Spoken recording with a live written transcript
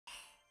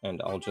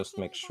and I'll just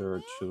make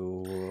sure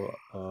to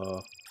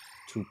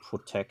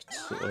protect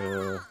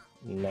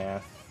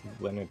Nath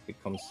when it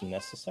becomes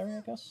necessary,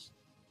 I guess.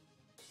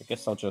 I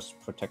guess I'll just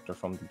protect her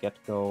from the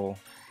get-go,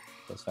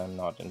 because I'm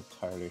not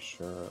entirely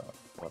sure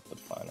what the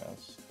plan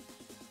is.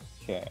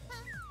 Okay.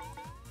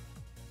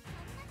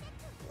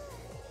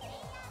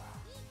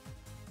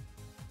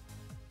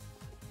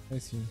 I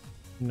see.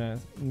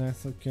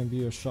 Nath can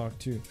be a shark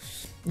too.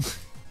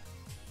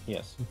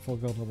 Yes. I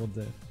forgot about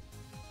that.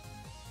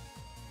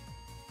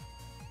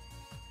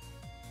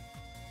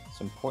 It's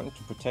important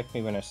to protect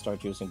me when I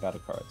start using battle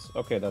cards.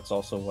 Okay, that's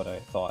also what I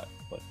thought,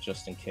 but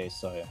just in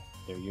case, there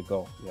you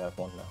go, you have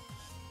one now.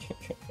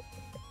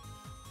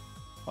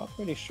 Not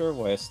really sure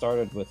why I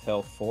started with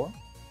health 4,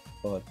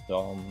 but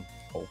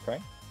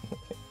okay.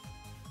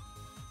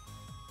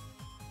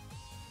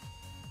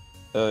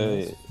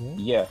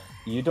 Yeah,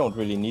 you don't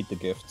really need the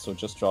gift, so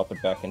just drop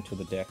it back into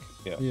the deck.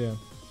 Yeah. Yeah.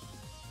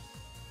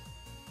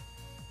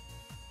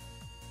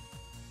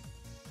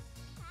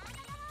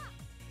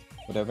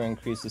 Whatever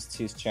increases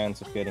T's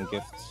chance of getting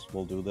gifts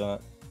will do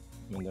that.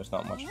 I mean, there's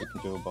not much we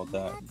can do about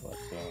that, but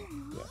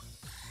yeah.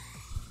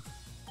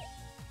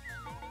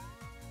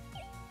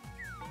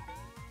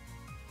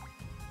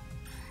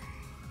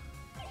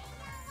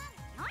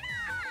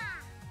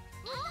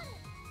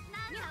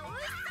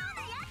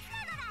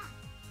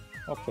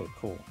 Okay,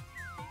 cool.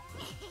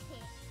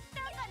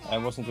 I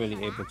wasn't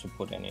really able to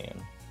put any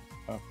in.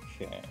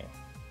 Okay.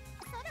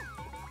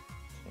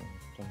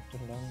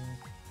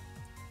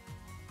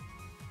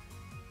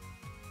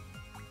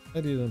 I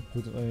didn't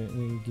put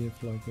any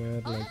gift like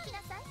that. Like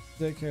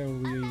deck I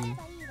really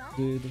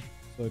did,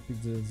 so I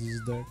picked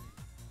this deck.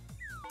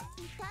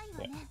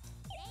 Yeah.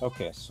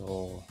 Okay,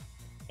 so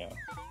yeah,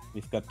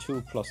 we've got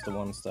 2 plus the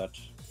ones that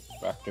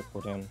Raptor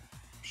put in. I'm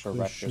sure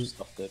Raptor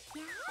stuffed it.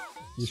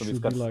 So we've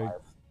got 5.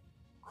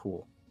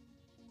 Cool.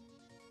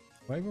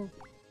 5?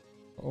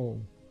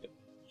 Oh.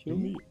 Kill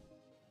me.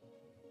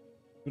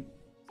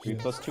 3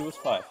 plus 2 is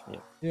 5. Yeah.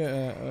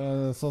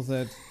 Yeah, I thought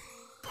that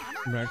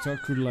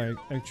Raptor could like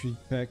actually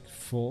pack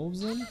 4 of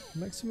them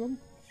maximum.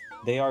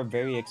 They are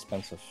very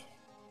expensive.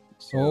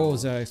 So, oh,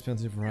 they're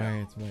expensive,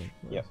 right?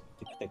 Yeah,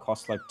 they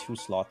cost like 2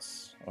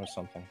 slots or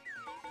something.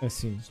 I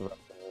see. So Raptor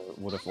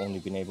would have only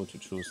been able to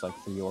choose like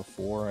 3 or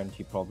 4, and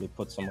he probably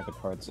put some of the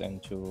cards in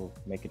to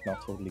make it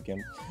not totally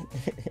gimp.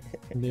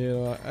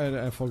 Yeah,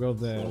 I forgot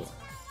that. So,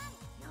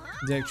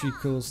 they actually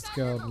cost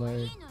card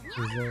like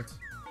is that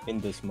in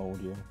this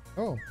mode, yeah.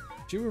 Oh,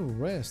 she will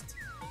rest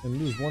and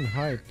lose 1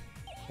 hype.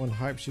 1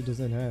 hype she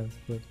doesn't have,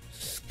 but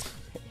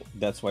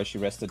that's why she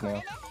rested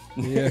now.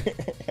 Yeah.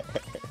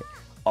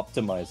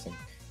 Optimizing.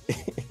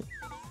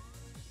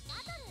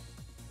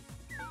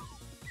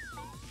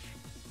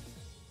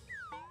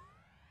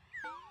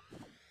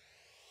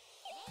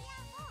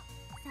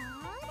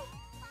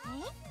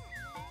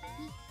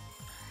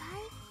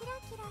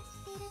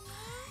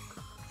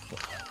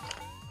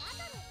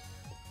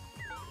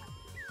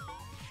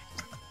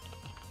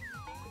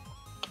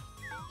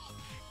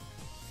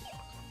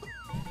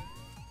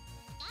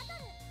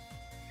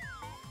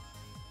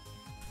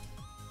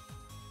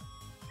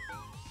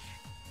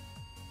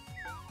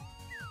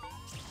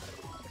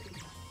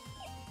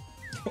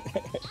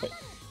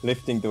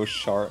 Lifting those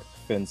shark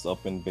fins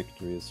up in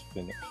victory is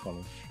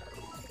funny.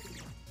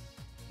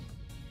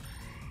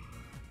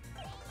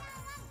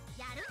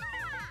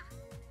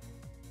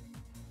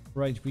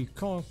 Right, we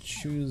can't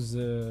choose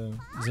the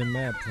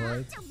map,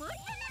 right?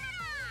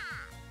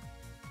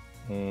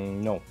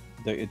 No,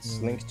 it's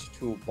linked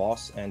to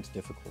boss and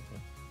difficulty.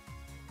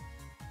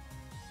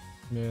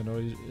 Yeah,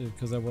 no,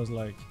 because I was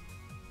like,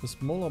 the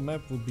smaller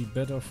map would be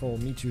better for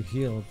me to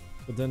heal,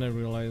 but then I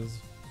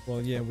realized,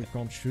 well, yeah, we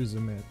can't choose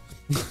a map.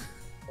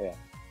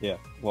 Yeah.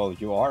 Well,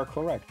 you are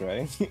correct,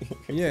 right?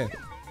 Yeah.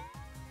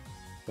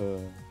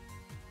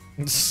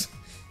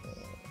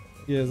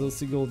 Yeah, those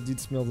seagulls did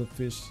smell the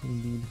fish,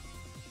 indeed.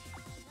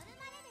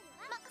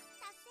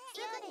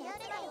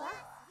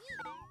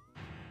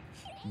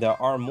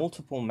 There are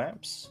multiple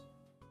maps.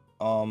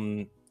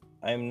 I'm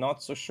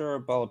not so sure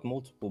about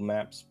multiple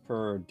maps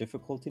per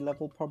difficulty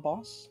level per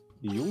boss.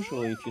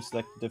 Usually, if you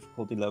select the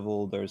difficulty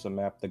level, there's a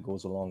map that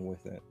goes along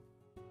with it.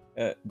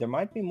 There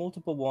might be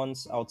multiple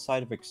ones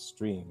outside of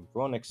Extreme.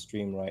 We're on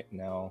Extreme right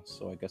now,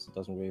 so I guess it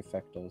doesn't really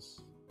affect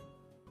us.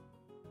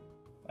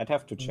 I'd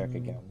have to check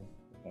again.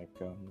 Like,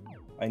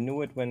 I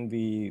knew it when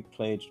we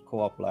played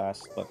co-op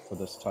last, but for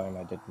this time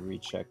I didn't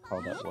recheck how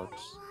that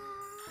works.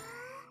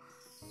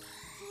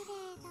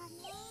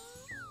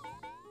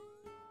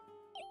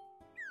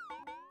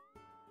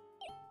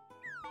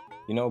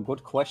 You know,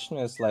 good question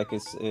is like,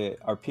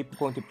 are people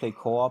going to play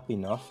co-op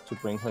enough to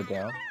bring her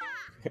down?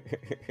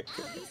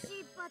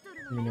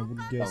 I mean, I would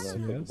guess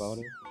yes. About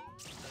it.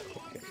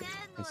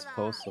 I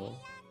suppose so.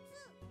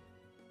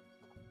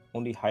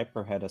 Only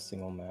Hyper had a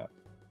single map.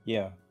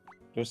 Yeah,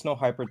 there's no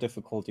Hyper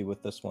difficulty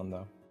with this one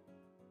though.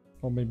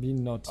 Or maybe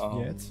not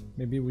yet.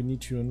 Maybe we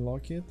need to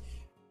unlock it.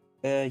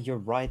 You're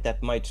right.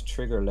 That might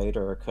trigger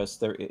later because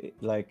there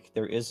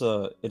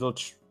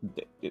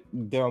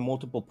are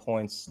multiple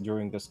points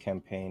during this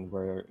campaign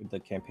where the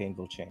campaign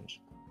will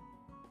change.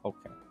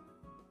 Okay.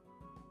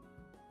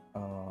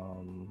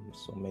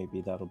 So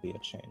maybe that'll be a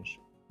change.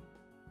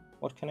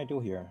 What can I do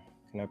here?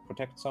 Can I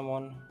protect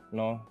someone?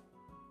 No,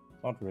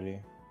 not really.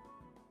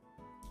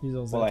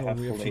 Well, I have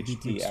full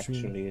HP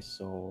actually,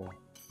 so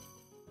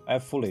I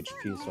have full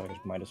HP, so I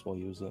might as well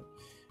use it.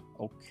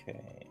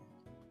 Okay.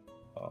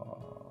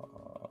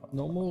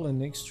 Normal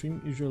and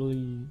extreme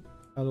usually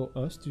allow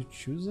us to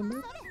choose a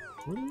map?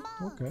 Really?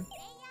 Okay.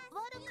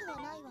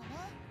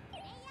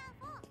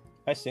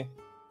 I see.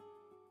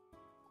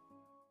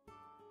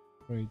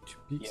 Wait, to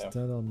pick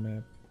standard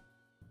map.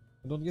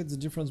 I don't get the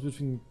difference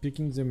between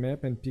picking the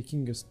map and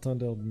picking a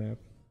standard map.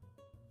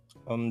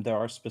 There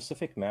are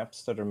specific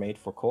maps that are made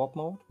for co-op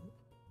mode.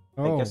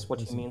 Oh, I guess what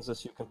he means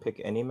is you can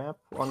pick any map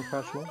on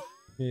casual.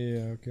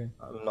 Yeah, okay.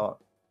 I'm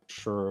not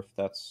sure if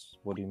that's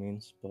what he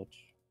means, but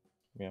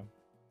yeah.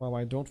 Wow,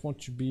 I don't want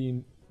to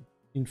be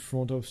in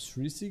front of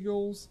 3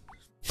 seagulls.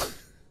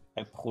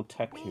 I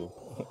protect you.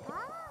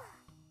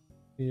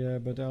 Yeah,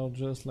 but I'll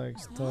just like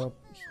stop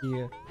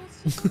here.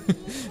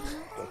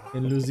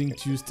 And losing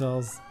 2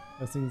 stars.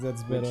 I think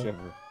that's better.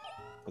 Whichever.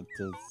 But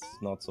it's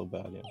not so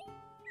bad, yeah.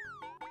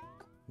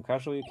 In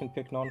casual you can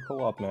pick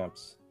non-co-op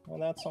maps. Well,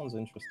 that sounds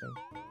interesting.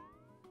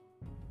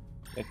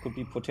 It could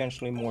be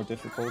potentially more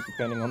difficult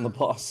depending on the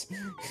boss.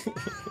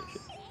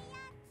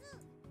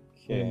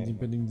 Okay. And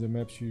depending the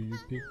maps you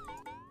pick.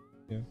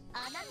 Yeah.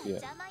 Yeah.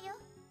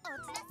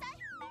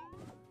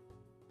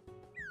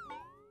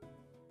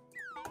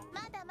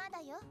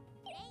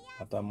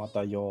 Mata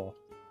mata yo.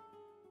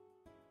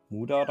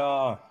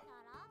 Mudara.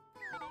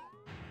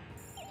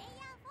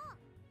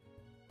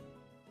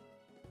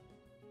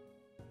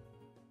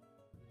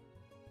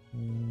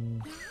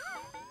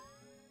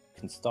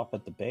 Can stop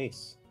at the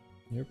base.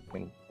 Yep.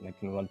 And I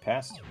can run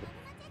past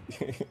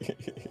you.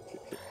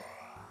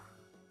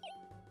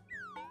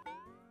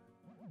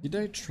 Did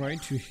I try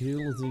to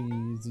heal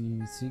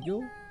the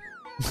seagull?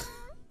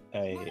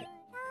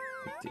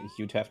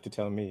 You'd have to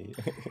tell me.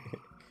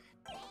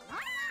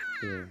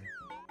 Yeah.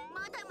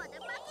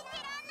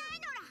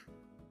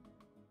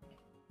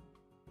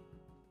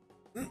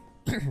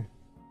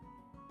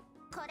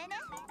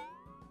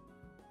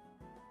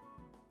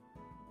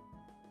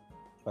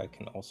 I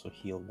can also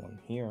heal one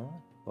here,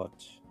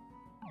 but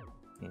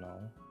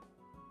no.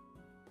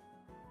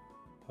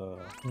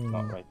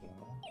 Not right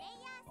now.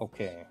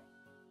 Okay.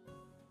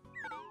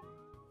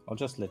 I'll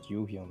just let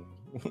you heal me.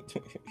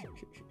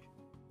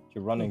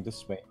 You're running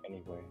this way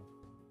anyway.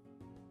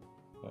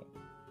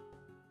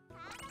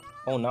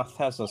 Oh, Nath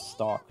has a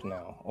stock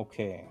now.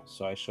 Okay,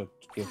 so I should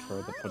give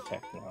her the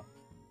protect now.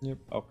 Yep.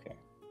 Okay.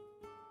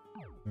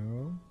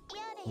 Oh.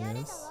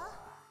 Yes.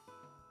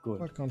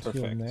 Good. I can't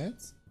heal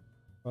Nat.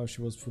 Oh,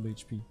 she was full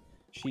HP.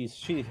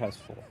 She has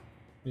full.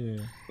 Yeah.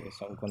 Okay,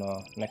 so I'm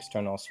gonna next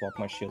turn I'll swap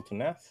my shield to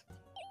Nath.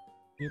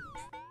 Yep.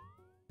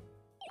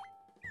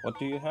 What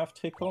do you have,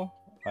 Trico?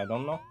 I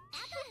don't know.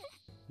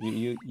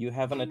 You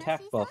have an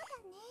attack buff,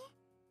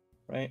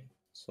 right?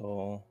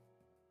 So,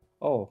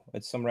 oh,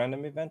 it's some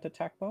random event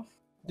attack buff.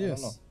 Yes.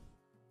 I don't know.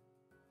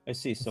 I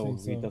see. So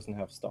he doesn't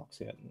have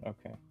stocks yet.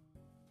 Okay.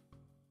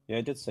 Yeah,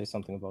 I did say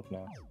something about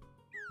Nath.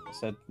 I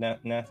said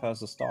Nath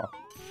has a stock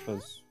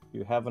because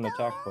you have an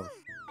attack buff.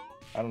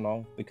 I don't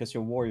know, because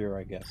you're warrior,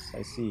 I guess.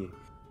 I see.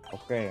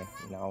 Okay,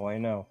 now I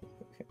know.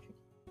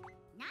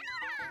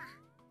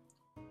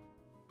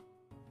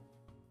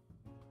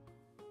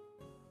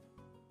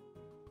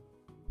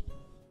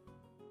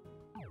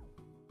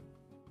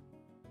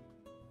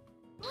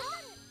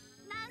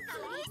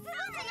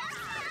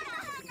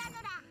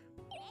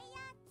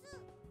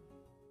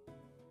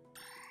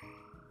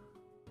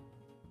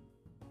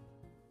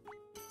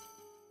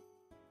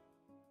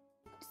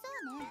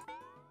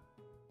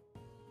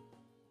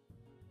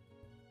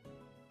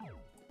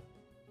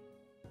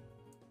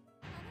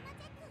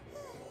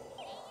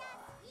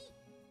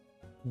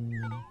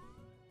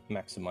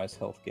 Maximize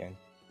health gain.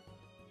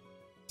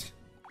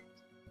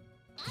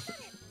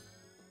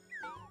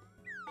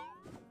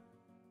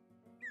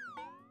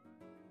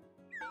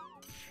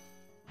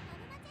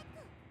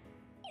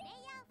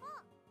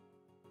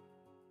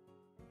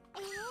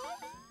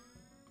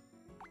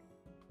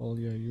 Oh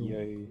yeah, you.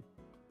 Yay.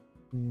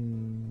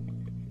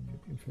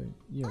 In fact,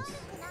 yes.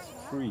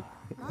 Free.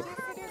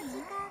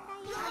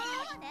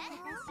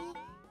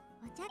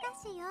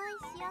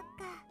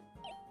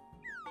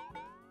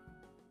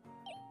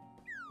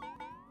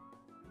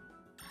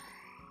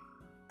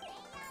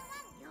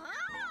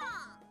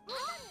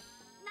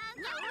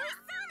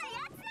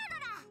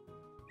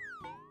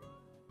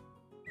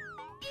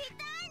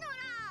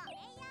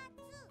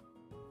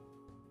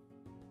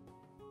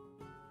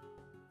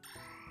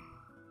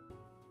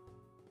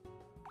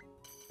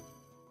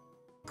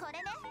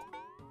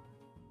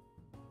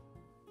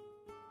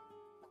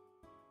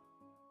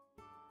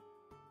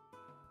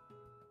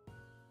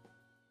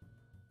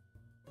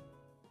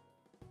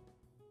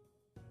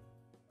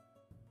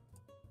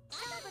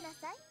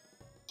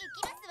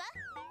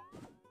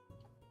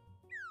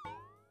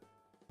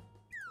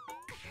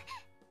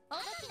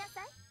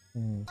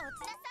 Mm.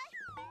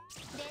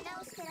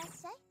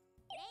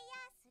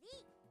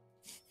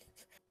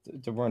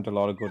 There weren't a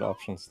lot of good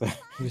options there.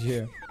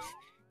 Yeah.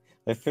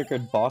 I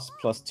figured boss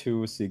plus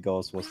 2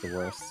 seagulls was the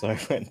worst, so I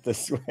went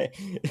this way.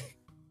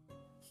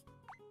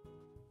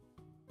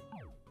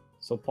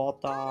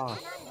 Supporta!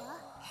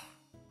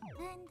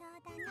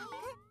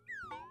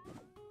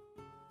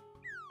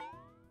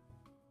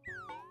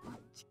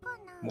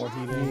 More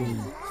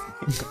healing!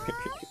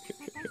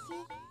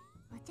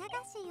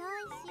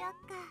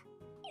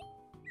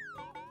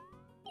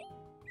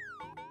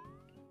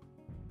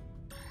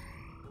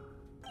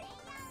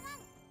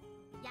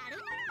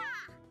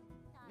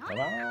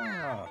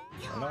 Ah,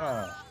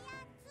 ah.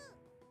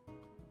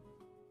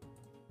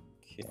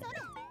 Okay.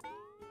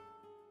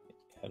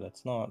 Yeah,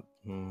 that's not.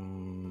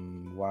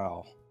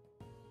 Wow.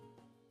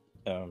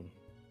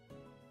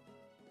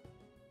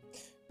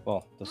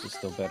 Well, this is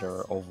still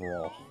better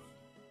overall.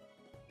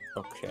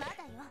 Okay.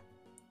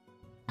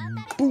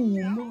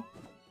 Boom!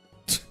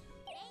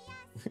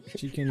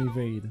 She can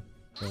evade.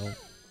 Well,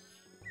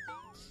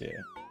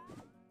 Yeah.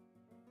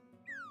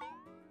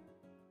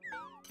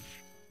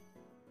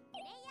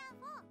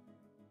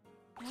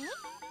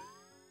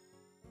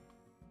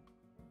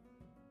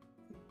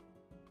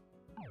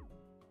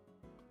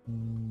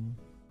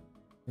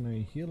 can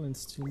I heal and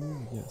still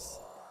move? Yes.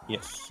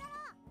 Yes.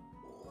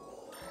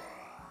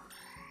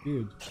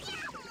 Good.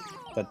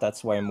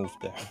 That's why I moved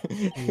there.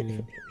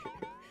 Yeah.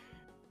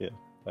 Yeah,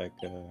 like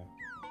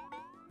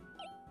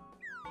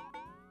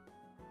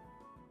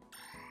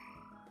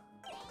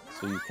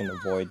so you can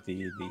avoid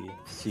the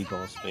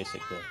seagulls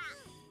basically.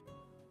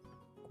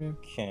 Yeah.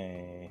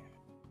 Okay.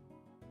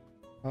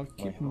 I'll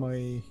keep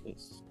my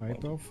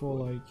item for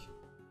like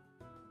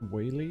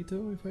way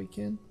later if I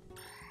can.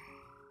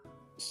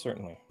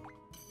 Certainly.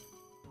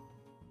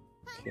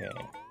 Okay.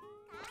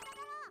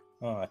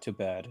 Ah, too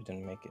bad I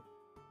didn't make it.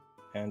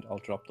 And I'll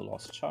drop the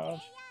lost child.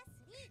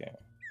 Okay.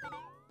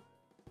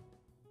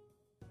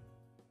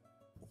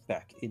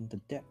 Back in the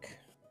deck.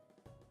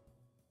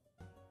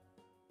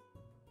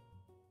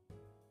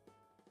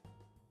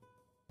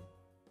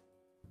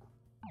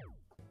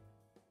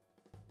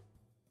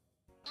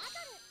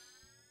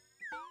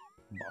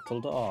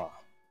 Bottled R.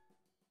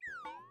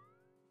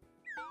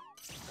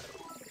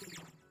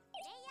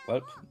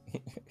 Well.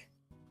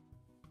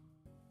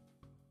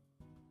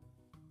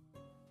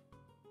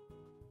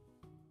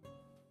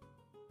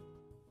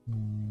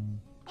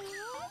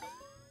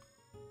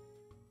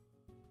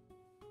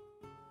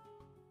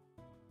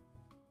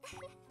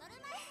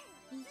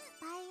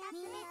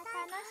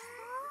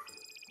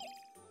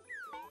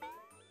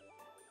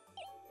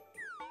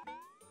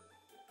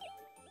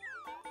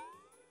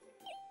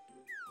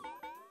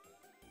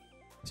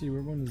 See,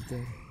 everyone is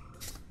dead.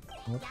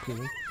 Not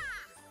cool.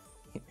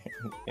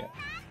 Yeah.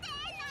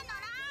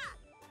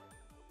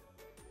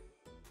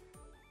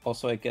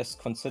 Also, I guess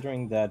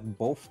considering that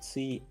both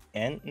C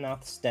and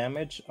Nath's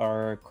damage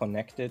are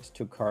connected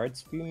to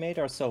cards, we made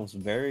ourselves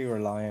very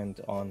reliant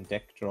on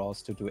deck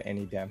draws to do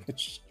any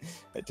damage.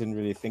 I didn't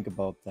really think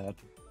about that.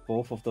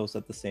 Both of those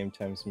at the same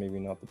time is maybe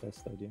not the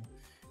best idea.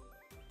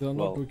 They're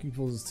not looking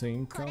for the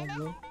same card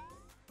though?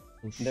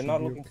 They're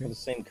not looking for the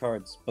same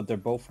cards, but they're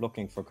both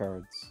looking for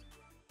cards.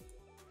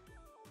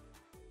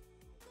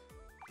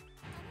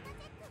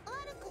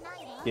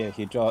 Yeah,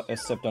 he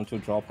stepped onto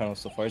draw panel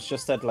so far. It's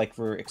just that like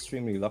we're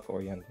extremely luck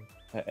oriented.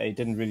 I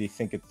didn't really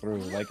think it through.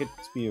 Like it'd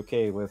be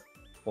okay with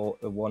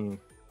one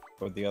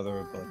or the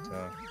other, but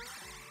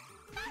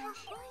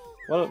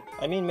well,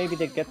 I mean maybe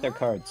they get their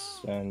cards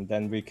and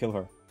then we kill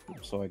her.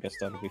 So I guess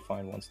that'll be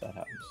fine once that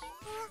happens.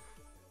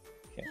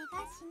 Okay.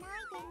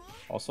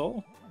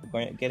 Also,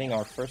 we're getting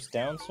our first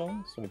down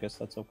zone, so I guess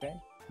that's okay.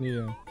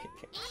 Yeah.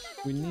 Okay.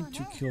 We need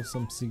to kill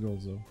some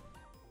seagulls though.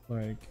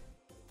 Like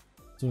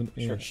soon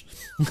ish.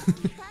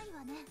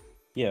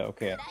 Yeah,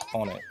 okay,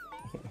 on it.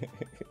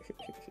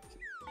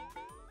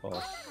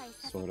 Well,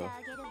 sort of.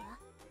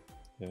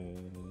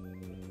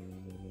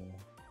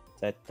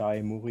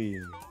 Zettai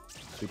mourir.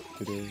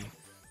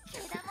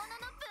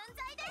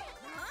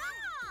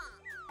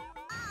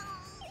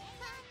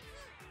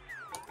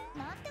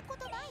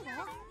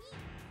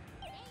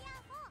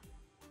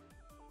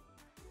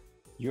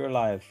 You're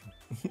alive.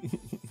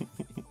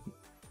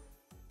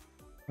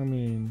 I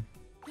mean...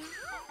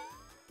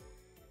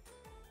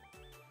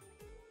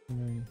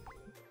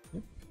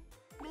 Yep.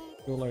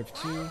 Go live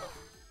too.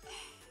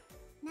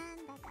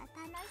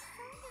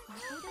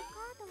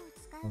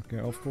 Okay,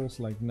 of course,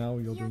 like now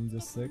you're doing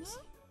the 6.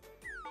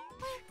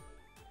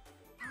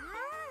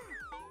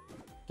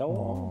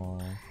 Oh.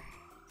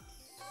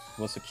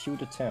 It was a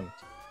cute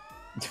attempt.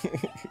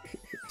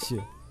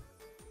 Shit.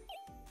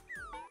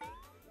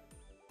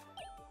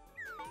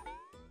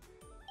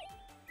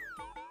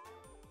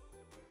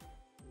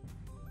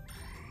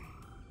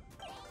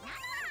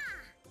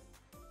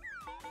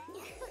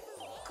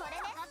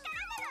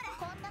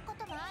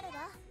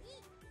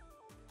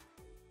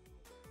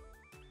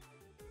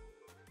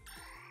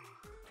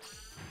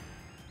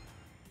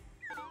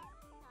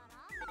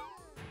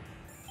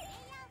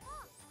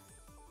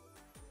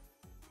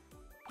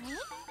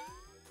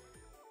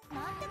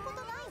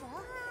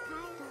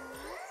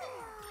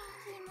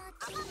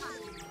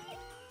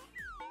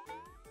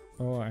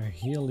 Oh, I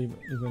heal even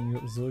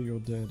though you're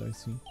dead, I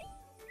see.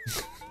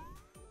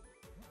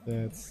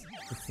 That's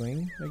a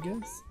thing, I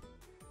guess?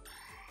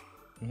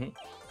 Mm-hmm.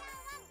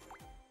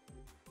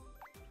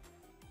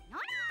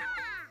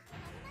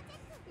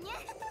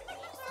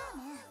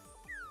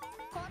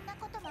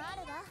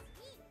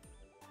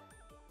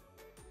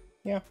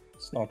 Yeah,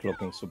 it's not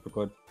looking super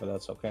good, but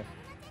that's okay.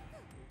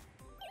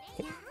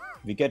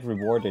 We get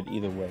rewarded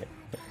either way,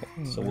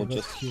 so we'll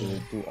just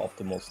do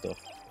optimal stuff.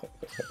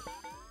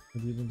 I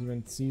didn't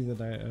even see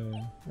that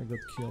I got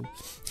killed.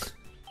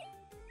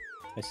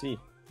 I see.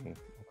 Okay.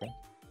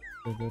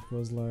 So that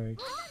was like...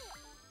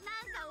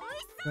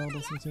 God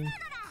or something?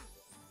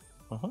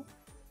 Uh-huh.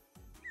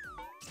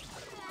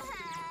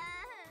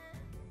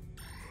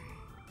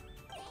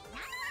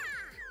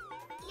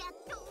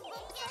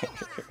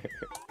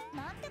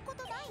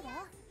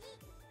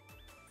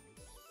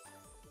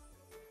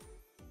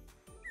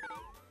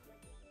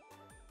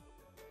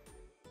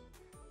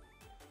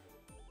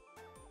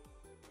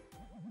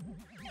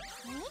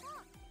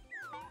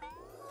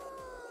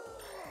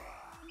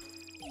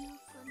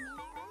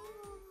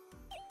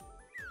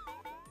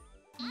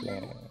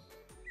 Yeah.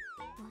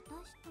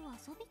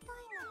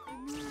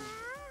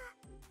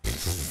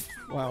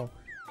 Wow.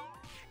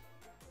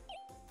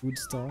 Good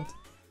start.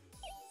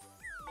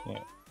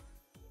 Yeah.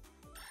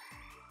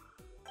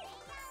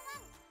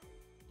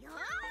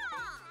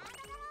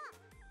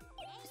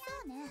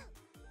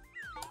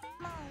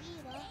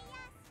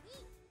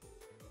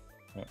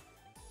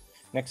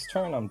 Next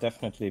turn, I'm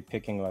definitely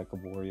picking like a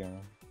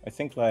warrior. I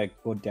think like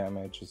good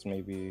damage is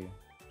maybe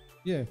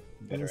Yeah,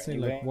 better I say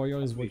anyway. like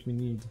warrior is what we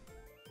need.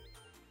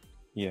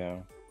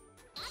 Yeah.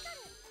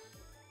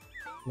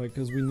 Like,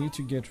 cause we need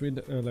to get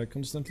rid like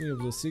constantly of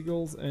the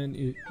seagulls and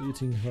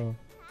eating her.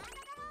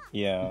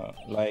 Yeah,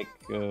 like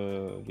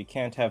we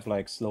can't have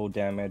like slow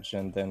damage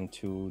and then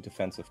two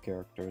defensive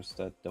characters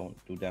that don't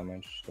do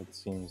damage. That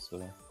seems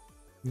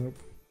Nope.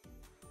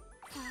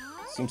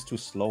 seems too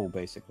slow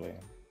basically.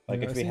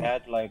 Like Yeah, if we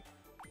had like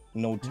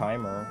no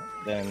timer,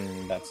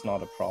 then that's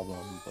not a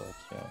problem, but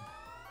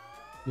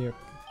yeah. Yep.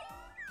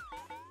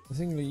 I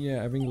think that,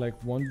 yeah, having like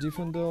one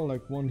defender,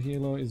 like one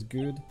healer is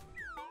good.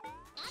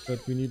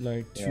 But we need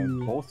like two...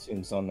 Yeah, both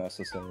seems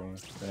unnecessary.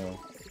 Yeah.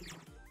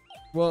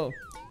 Well,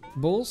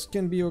 both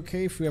can be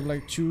okay if we have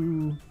like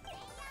two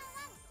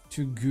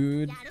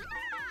good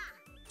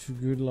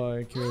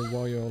like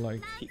warrior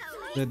like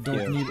that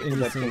don't need anything.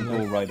 That can like,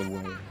 go right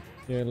away.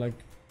 Yeah, like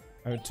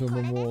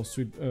Tomomo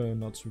or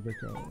not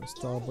Suibreaker,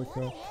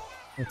 Starbreaker,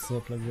 and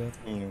stuff like that.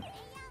 Yeah.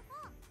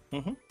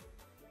 Mm-hmm.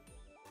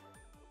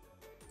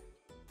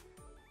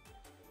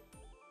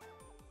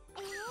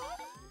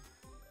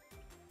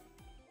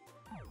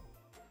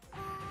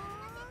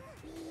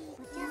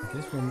 I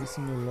guess we're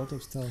missing a lot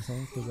of stars, huh?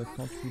 Because I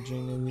can't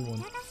regain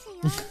anyone.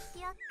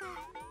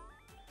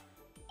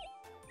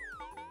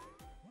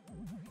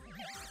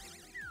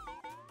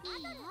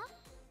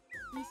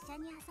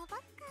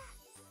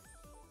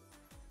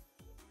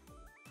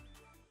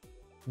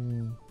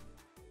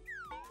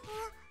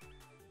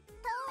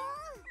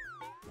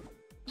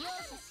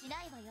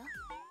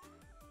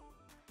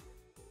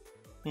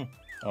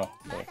 Oh,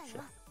 yeah,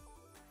 sure.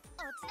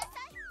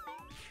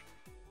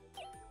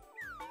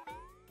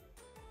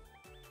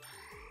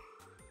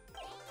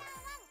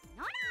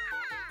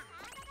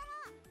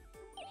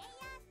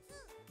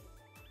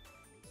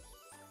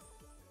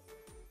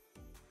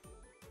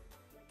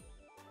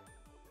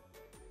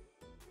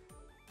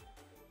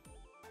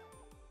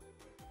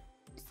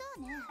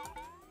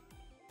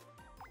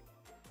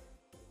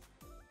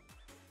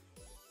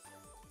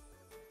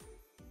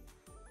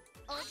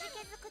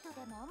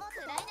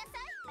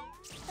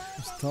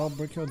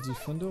 Starbreaker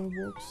Defender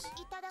works?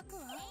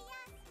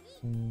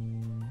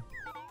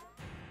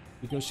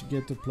 Because she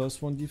get a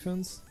 +1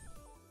 defense?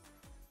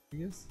 I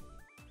guess?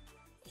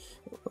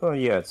 Oh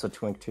yeah, it's a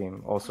twink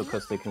team. Also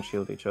because they can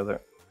shield each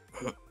other.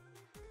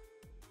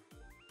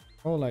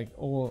 Oh, like,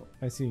 oh,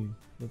 I see.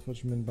 That's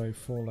what you meant by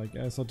 4. Like,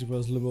 I thought it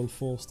was level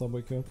 4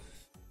 Starbreaker.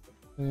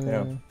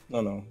 Yeah.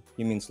 No.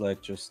 He means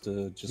like just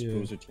Yeah.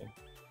 bruiser team.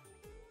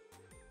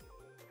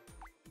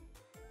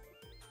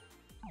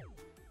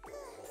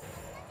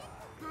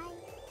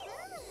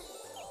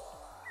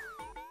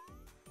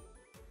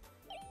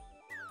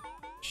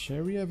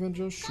 Cherry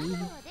Avenger should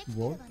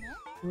work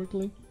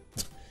correctly.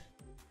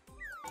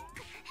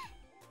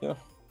 Yeah.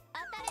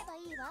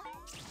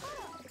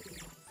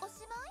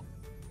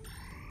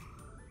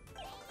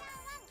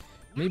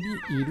 Maybe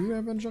Iru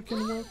Avenger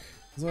can work?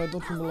 Though I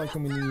don't remember like how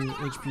many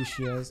HP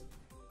she has.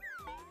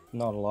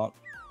 Not a lot.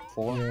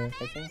 4, Yeah.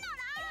 I think.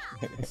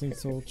 I think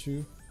so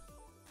too.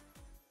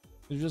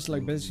 It's just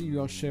like basically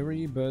you are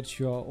Sherry, but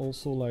you are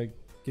also like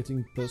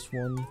getting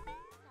 +1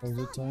 all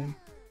the time.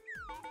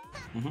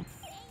 Mm-hmm.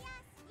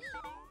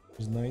 Which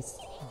is nice,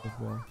 but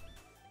well.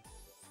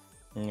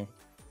 Yeah.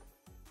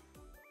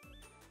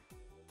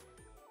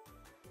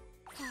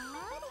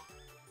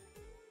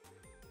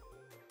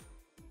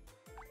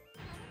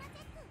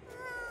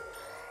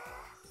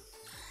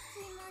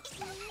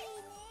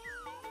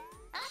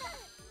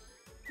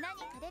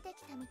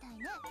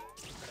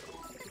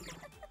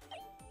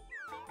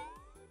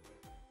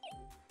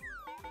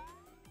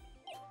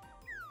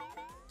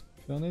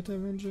 Planet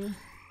Avenger?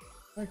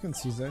 I can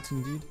see that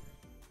indeed.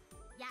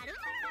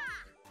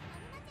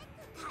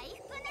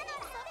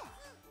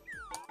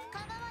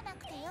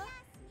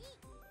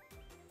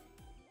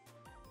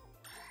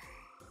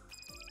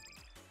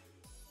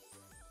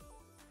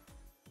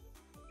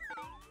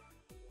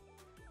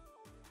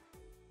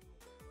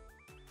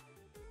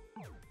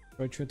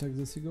 Try to attack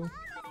the seagull?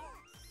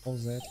 All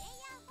that.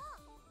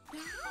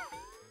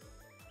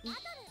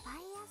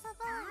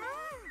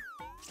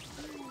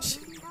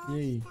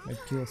 Yay, I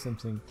killed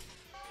something.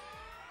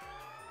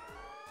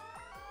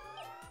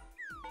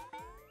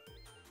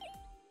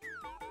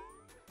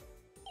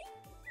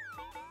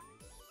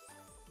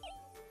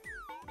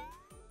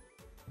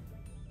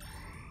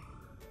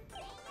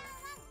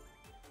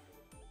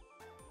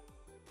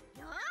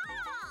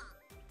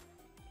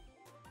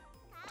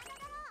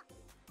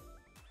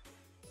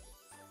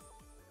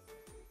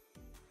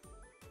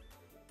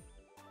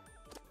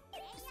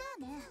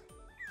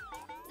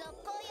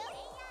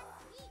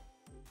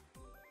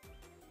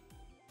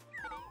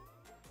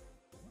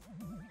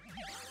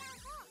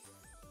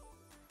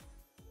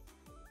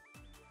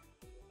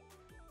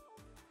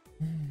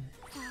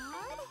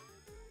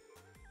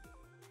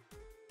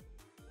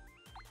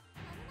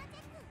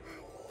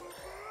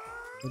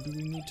 What do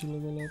we need to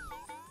level up?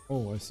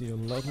 Oh, I see a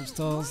lot of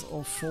stars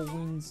of 4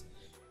 wings.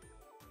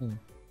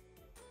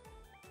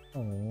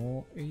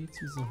 Oh, 8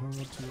 is hard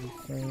to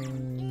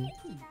find.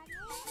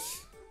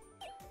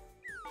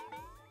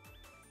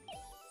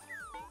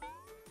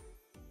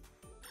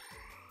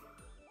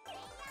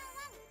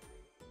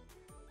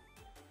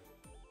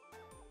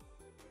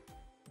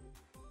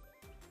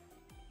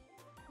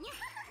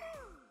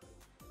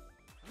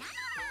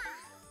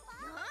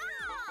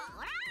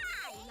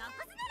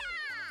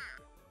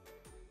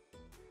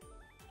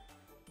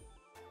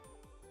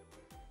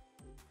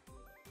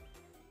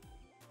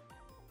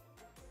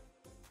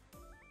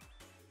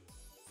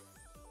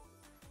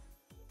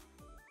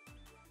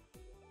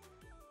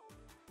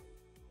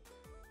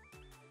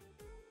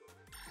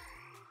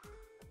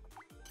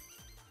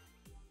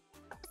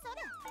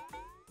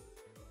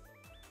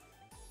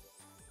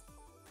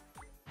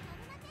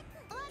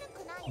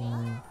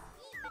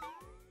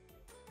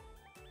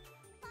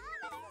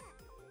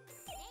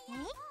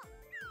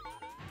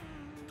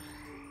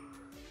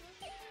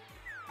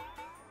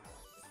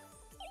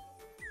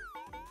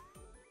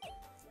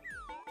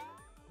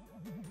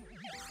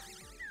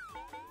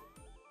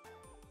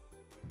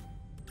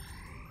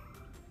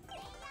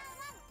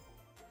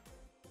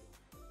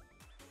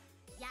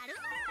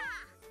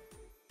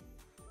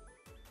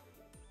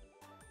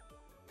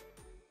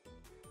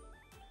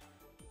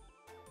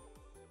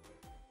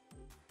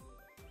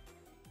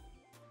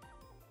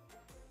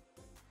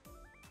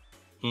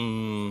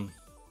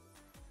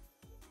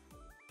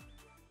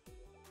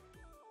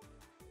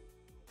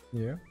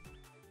 Yeah.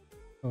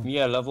 Oh.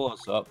 Yeah, level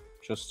us up.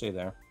 Just stay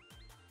there.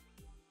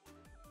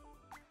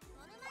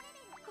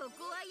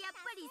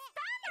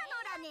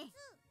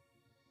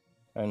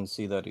 I didn't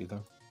see that either.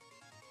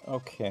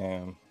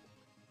 Okay.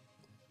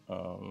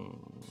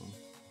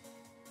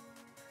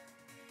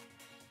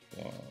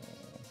 Yeah.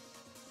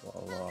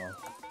 Well,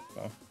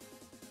 okay.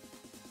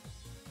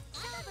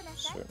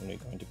 Certainly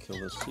going to kill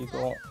the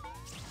seagull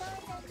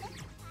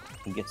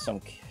and get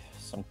some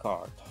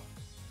card.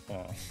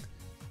 Yeah.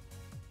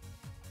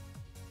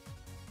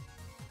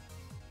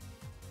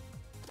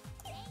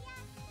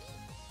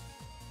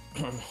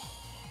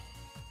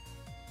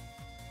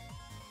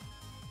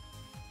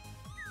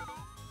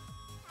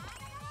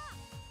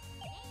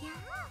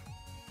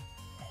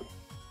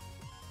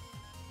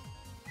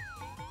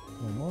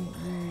 Come on,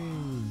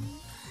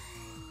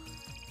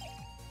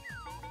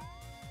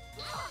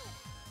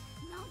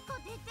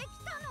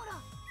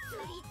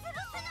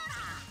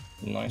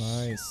 Nice.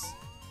 Nice.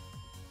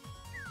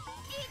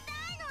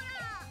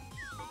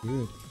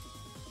 Good.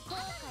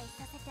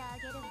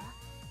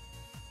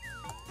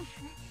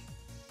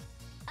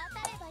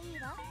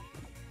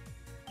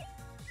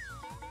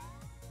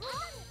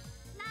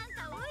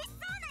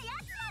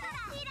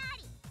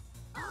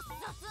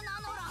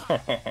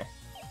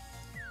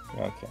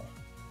 Okay.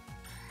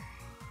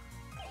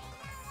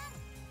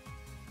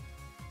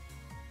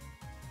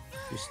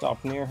 If you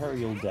stop near her,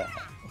 you'll die.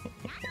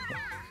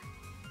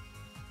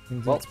 I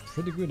think that's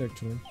pretty good,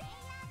 actually.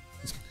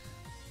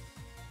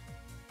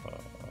 I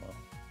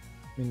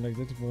mean, like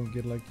that won't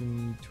get like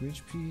any 2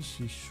 HP.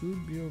 She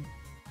should be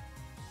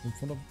in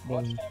front of.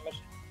 What damage are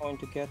you going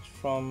to get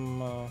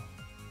from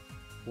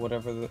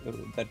whatever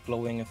that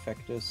glowing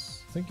effect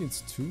is? I think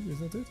it's 2,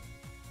 isn't it?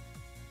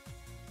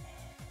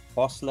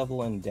 Boss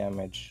level and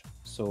damage,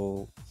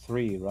 so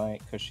 3,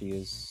 right? Because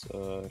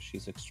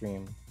she's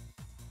extreme.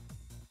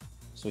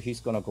 So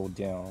he's gonna go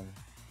down.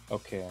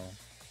 Okay.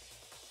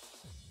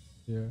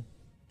 Yeah.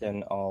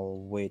 Then I'll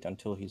wait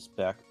until he's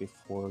back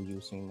before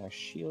using my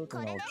shield,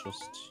 and I'll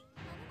just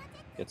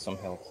get some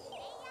health.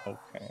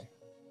 Okay.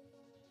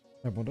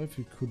 I wonder if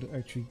you could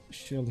actually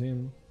shield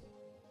him.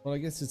 Well, I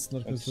guess it's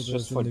not It's considered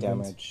just as for an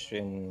event. damage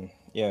in...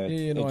 Yeah,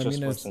 Yeah, it I just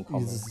mean, works as in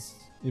combat. is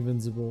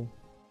invincible.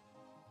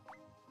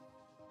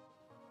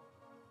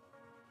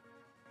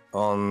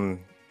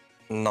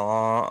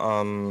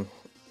 Nah,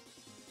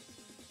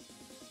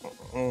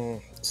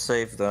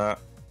 save that.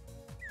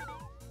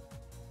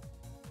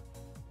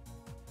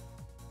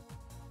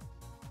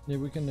 Yeah,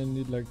 we can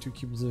need like to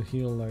keep the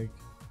heal like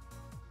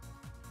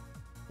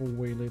for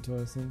way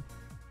later, I think.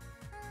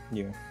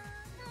 Yeah.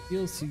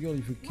 Heal Seagull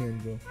if we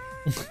can, though.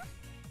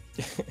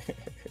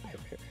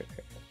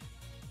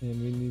 And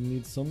we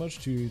need so much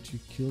to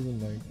kill them,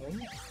 like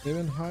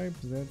 7 hype.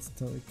 That's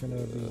kind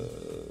of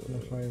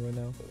high right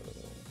now.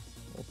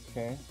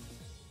 Okay.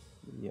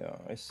 Yeah,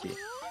 I see.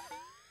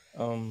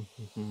 The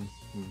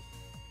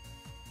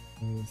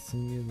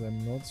thing is,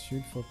 I'm not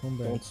suited for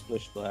combat. Don't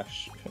splish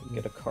splash.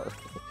 Get a card.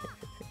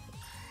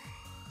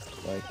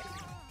 Like,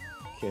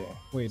 okay.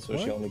 Wait, so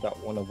what? she only got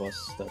one of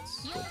us.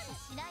 That's good.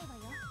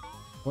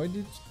 Why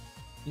did?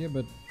 Yeah,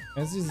 but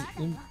as he's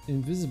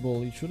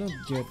invisible, he shouldn't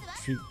get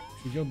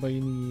triggered by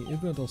any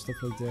event or stuff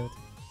like that.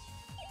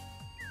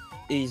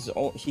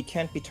 He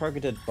can't be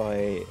targeted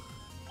by.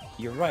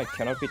 You're right.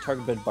 Cannot be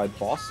targeted by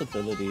boss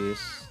abilities.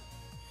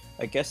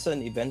 I guess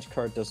an event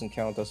card doesn't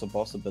count as a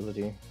boss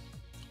ability.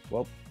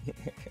 Well,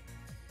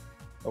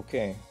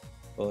 okay,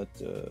 but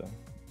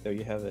there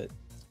you have it.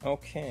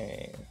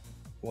 Okay,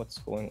 what's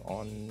going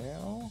on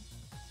now?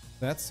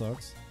 That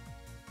sucks.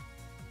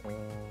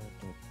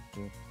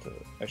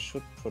 I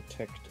should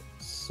protect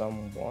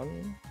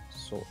someone,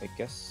 so I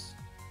guess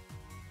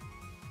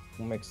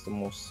who makes the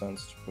most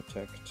sense to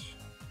protect?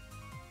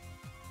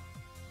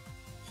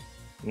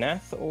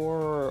 Nath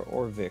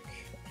or Vic?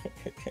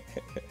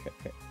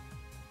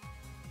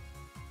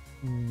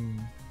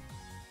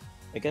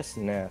 I guess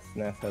Nath.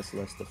 Nath has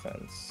less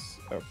defense.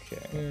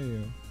 Okay.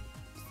 Yeah.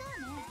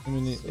 I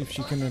mean, if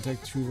she can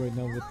attack 2 right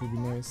now, that would be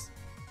nice.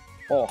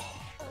 Oh.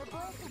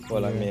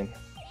 Well, Yeah. I mean.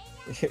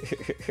 I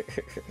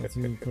think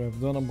we could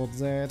have done about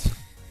that.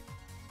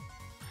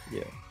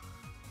 Yeah.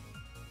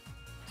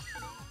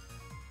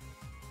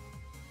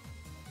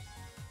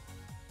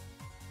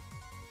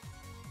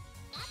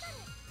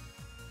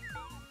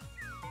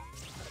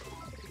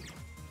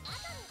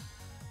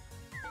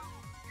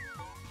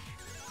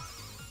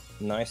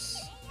 Nice.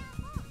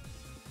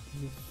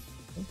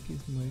 Okay,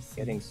 nice.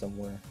 Getting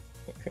somewhere.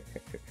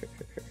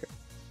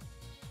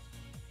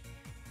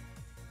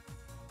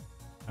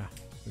 Ah,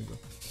 there we go.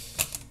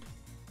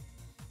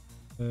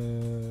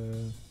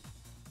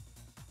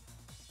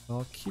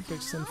 I'll keep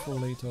extend for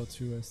later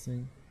too, I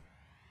think.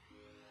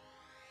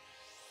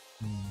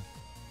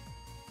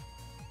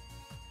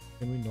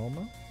 Can we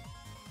normal?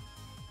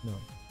 No.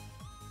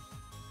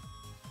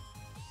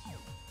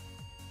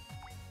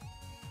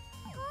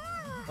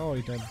 Oh,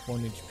 it had 1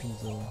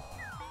 HP though.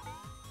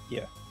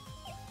 Yeah.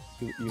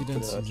 You Didn't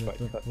could see try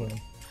that, cut well.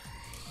 me.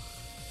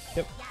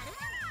 Yep.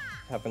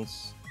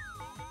 Happens.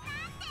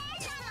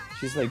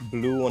 She's like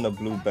blue on a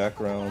blue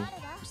background.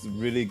 She's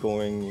really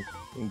going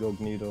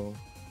incognito.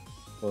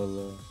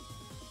 Well,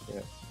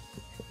 yeah.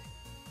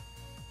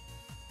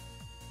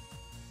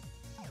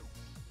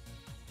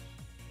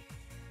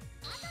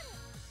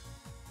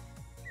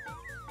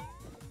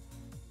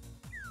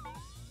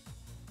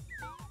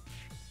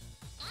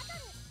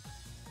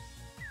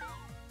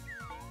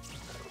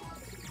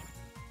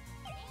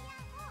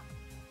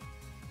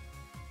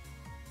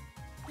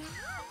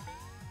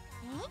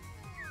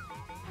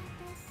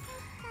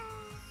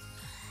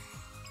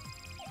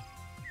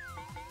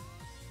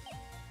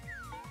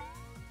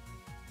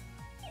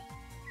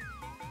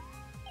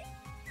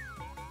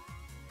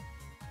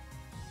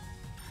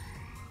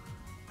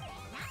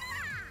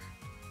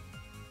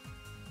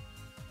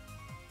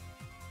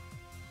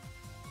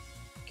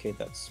 Okay,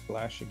 that's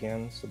splash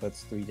again, so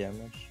that's 3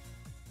 damage.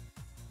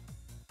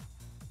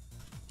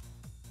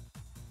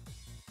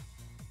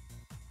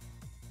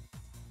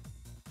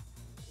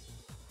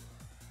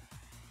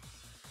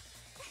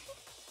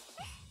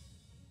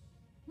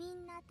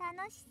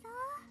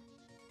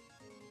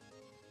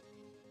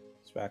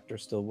 Is Raptor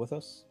still with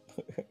us?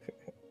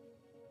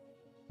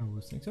 I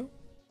would think so.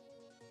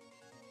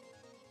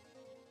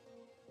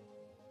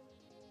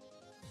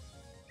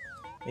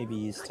 Maybe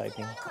he's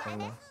typing. I don't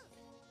know.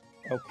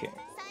 Okay.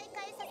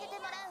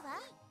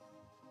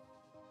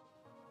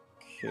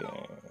 Okay.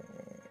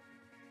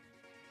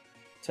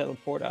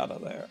 Teleport out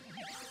of there.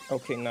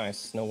 Okay,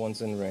 nice. No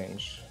one's in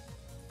range.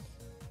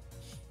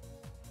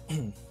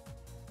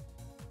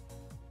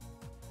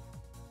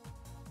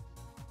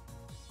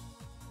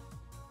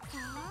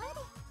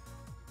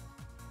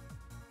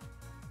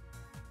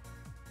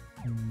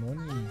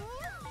 Money.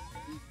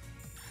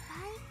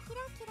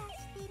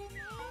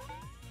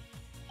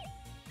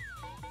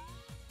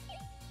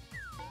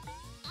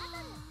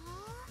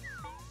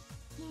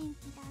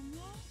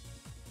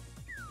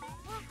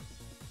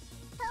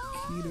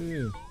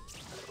 Kiru.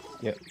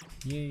 Yep.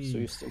 Yay. So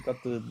you still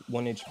got the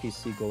 1 HP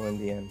seagull in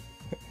the end.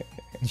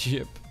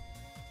 Yep.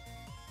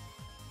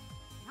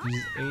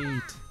 He's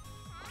 8.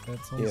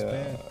 That sounds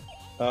bad.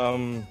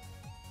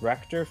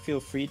 Raptor, feel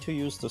free to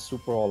use the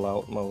super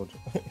all-out mode.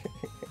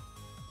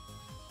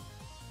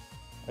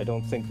 I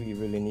don't think we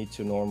really need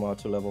to Norma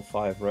to level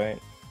 5, right?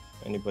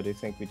 Anybody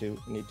think we do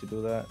need to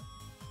do that?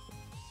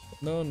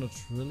 No, not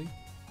really.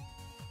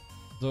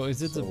 So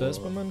is it the best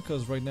So, moment?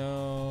 Because right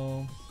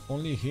now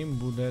only him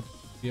would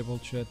be able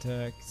to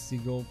attack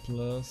Seagull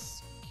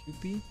plus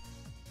QP.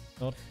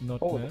 Not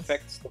oh, it Mass.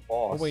 affects the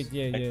Oh boss. wait,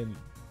 yeah.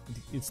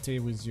 It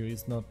stays with you.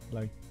 It's not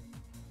like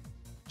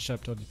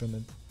chapter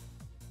dependent.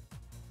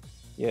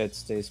 Yeah, it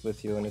stays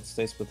with you and it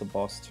stays with the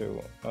boss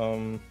too.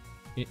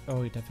 It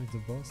affects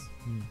the boss.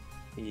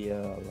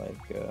 Yeah,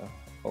 like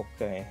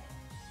okay.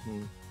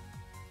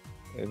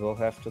 We'll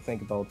have to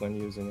think about when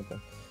using it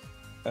then.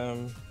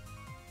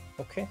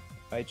 Okay,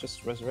 I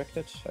just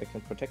resurrected. I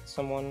can protect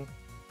someone.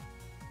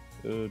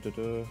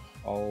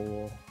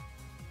 I'll.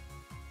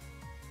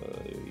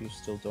 You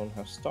still don't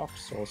have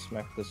stocks, so I'll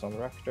smack this on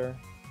Raptor.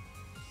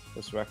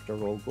 This Raptor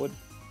roll good,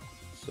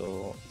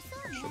 so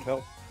that should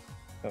help.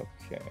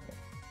 Okay.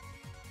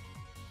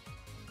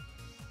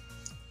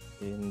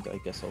 And I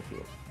guess I'll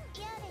heal.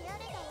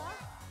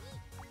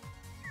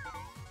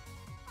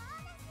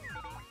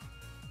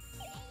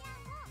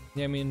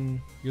 Yeah, I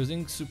mean,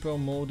 using super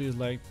mode is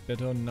like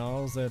better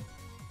now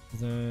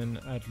than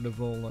at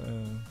level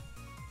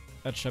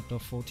at chapter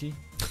 40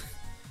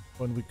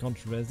 when we can't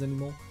rest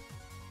anymore.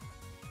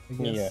 I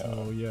guess. Yeah.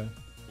 So yeah.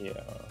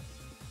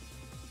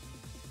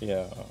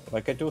 Yeah.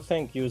 Like I do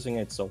think using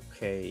it's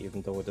okay,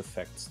 even though it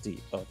affects the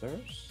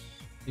others.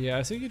 Yeah,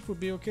 I think it would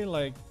be okay.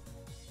 Like,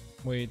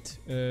 wait,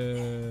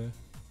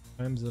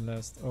 I'm the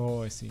last.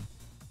 Oh, I see.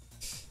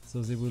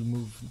 So they will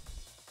move.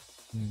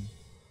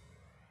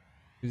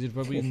 Is it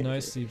probably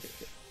nice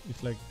if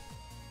like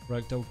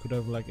Ragdoll could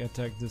have like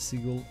attacked the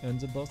seagull and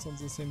the boss at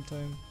the same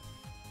time?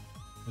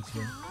 But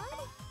yeah.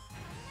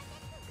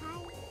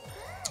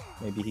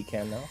 Maybe he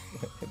can now.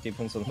 It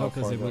depends on No, how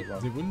because far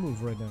they will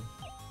move right now.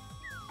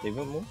 They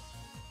will move.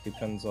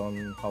 Depends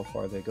on how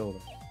far they go.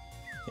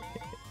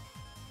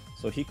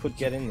 So he could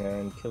get in there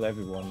and kill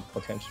everyone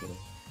potentially.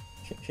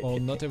 Well,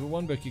 not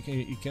everyone, but you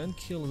can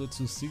kill the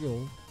two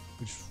seagull,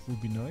 which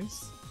would be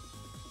nice.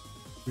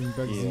 Bring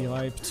back the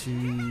hype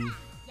to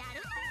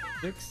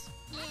 6.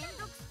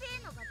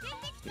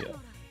 Yeah.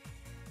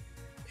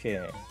 Okay,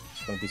 there's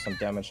gonna be some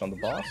damage on the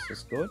boss.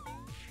 That's good.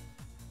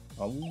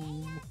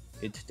 Oh,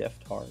 it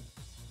deft hard.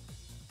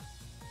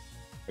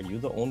 Are you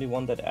the only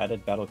one that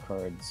added battle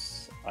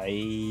cards?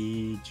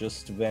 I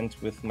just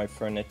went with my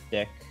Fernet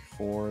deck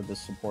for the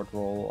support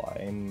role.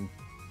 I'm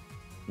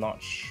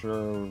not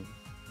sure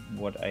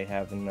what I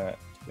have in that,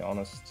 to be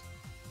honest.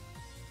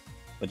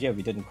 But yeah,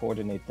 we didn't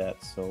coordinate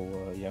that,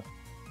 so yeah.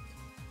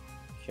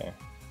 Okay.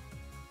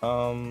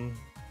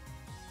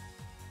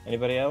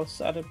 Anybody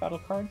else added battle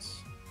cards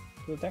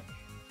to the deck?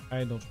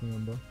 I don't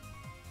remember.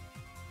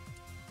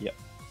 Yeah.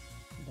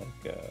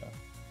 Like,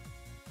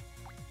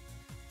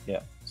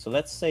 yeah. So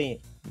let's say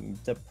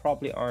there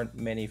probably aren't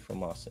many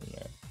from us in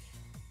there.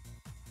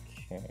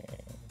 Okay.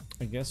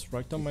 I guess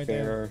Ragdoll might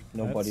Fair, have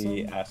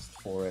nobody some.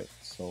 asked for it,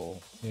 so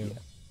yeah.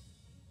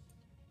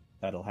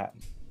 That'll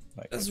happen.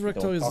 Like, As if we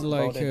don't Ragdoll is talk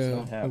like about it, it's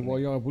not a happening.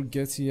 warrior, I would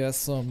guess he has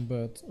some,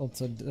 but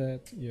outside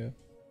that, yeah.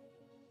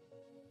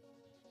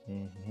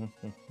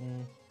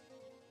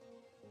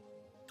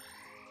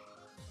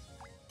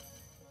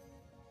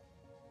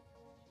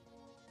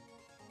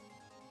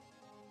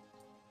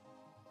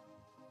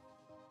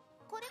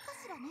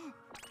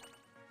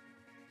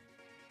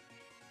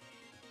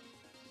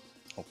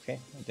 Okay,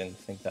 I didn't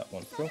think that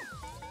one through.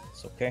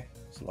 It's okay.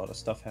 There's a lot of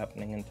stuff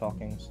happening and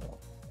talking, so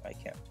I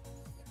can't.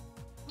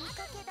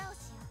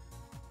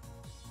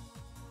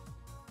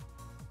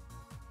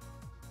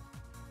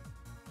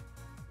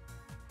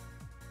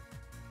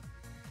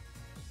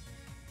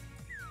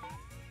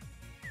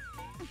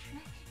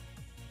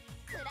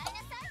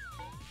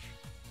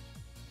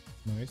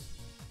 Nice.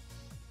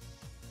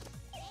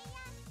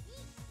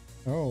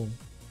 Oh,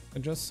 I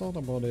just thought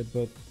about it,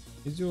 but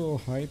is your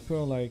hyper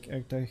like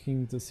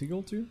attacking the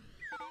seagull too?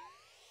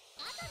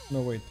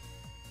 No, wait.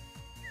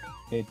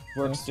 It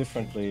works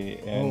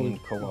differently in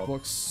it co-op.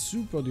 works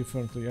super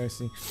differently, I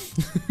see.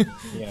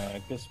 Yeah,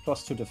 it gives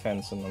 +2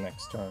 defense in the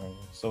next turn,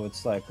 so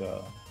it's like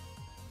a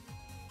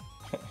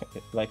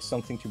like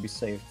something to be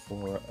saved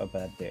for a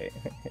bad day.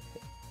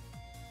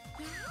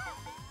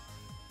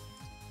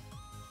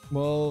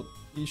 Well,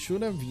 he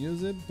should have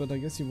used it, but I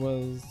guess he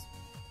was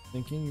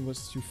thinking he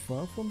was too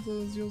far from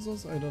the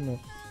others. I don't know.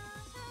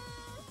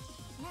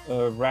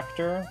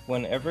 Raptor,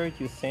 whenever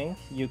you think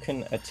you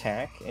can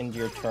attack in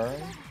your turn,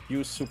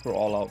 use super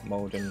all-out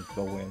mode and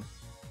go in.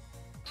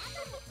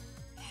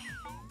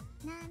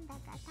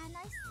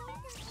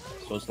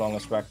 So as long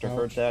as Raptor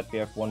heard that, we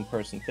have one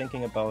person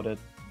thinking about it,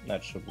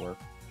 that should work.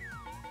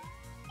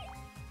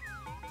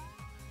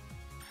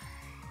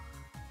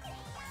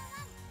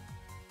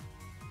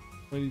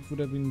 But it would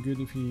have been good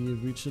if he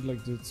reached it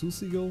like the two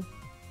seagull.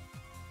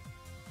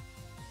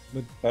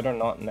 But better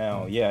not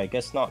now. Yeah, I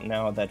guess not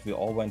now that we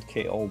all went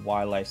KO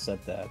while I said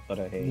that, but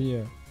I hate.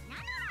 Yeah.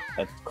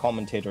 That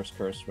commentator's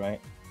curse,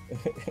 right?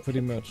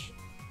 Pretty much.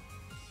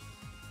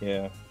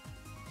 Yeah.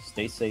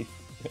 Stay safe.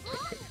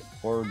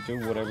 Or do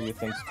whatever you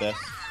think's best.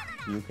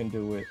 You can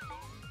do it.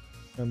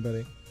 I'm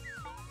betting.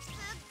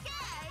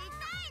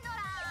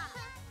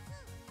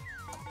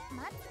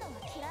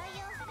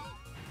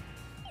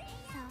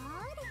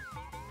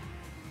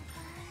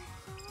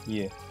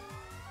 Yeah.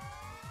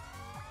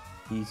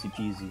 Easy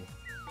peasy.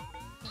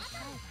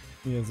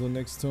 Yeah, so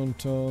next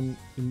turn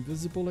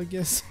invisible, I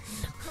guess.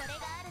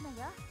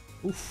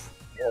 Oof.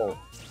 Whoa.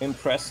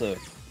 Impressive.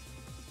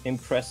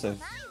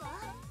 Impressive.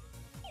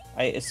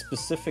 I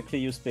specifically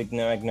used Big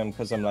Magnum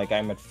because I'm like,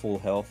 I'm at full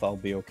health, I'll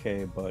be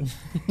okay, but...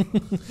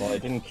 well, I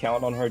didn't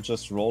count on her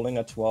just rolling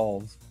a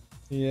 12.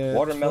 Yeah,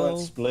 Watermelon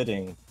 12.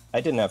 splitting. I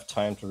didn't have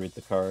time to read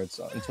the cards.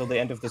 Until the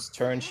end of this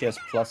turn, she has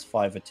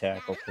 +5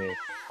 attack. Okay,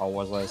 how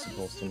was I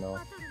supposed to know?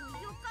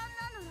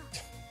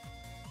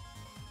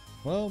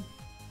 Well,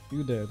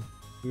 you dead.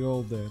 We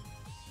all dead.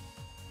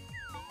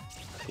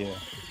 Yeah.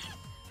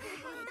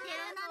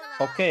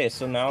 Okay,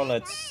 so now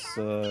let's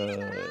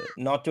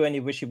not do any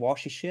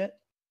wishy-washy shit.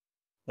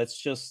 Let's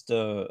just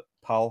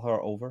pile her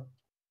over.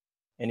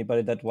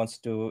 Anybody that wants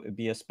to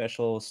be a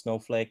special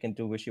snowflake and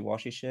do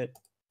wishy-washy shit,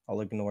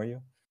 I'll ignore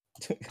you.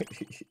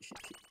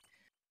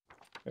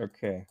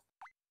 Okay.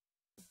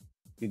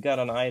 You got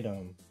an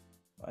item.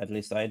 At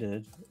least I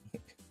did.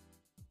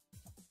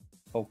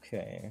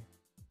 Okay.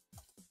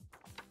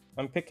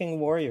 I'm picking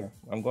warrior.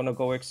 I'm gonna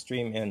go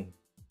extreme in.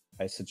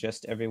 I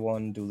suggest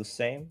everyone do the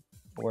same,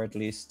 or at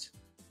least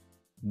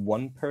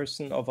one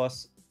person of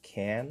us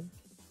can.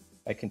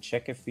 I can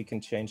check if we can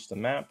change the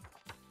map.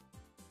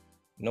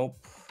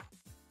 Nope.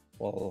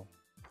 Well,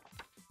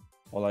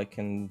 all I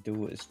can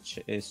do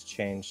is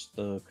change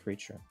the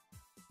creature.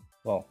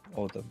 Well,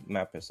 oh, the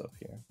map is up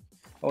here.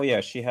 Oh yeah,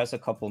 she has a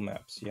couple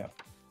maps, yeah.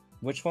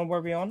 Which one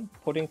were we on?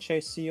 Pudding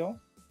Chase CO?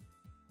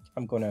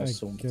 I'm gonna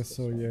assume I guess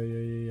so, yeah.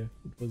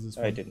 It was this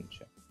one. I didn't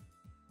check.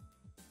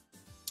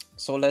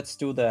 So let's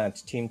do that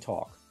team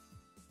talk.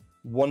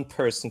 One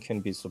person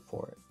can be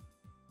support.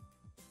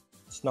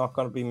 It's not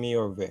gonna be me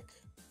or Vic.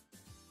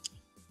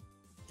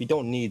 We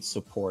don't need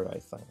support, I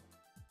think.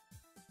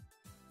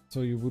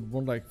 So you would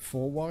want like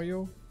 4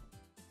 Wario?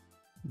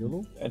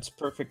 YOLO? It's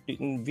perfect.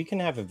 We can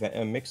have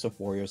a mix of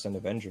warriors and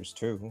Avengers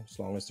too, as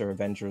long as they're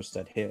Avengers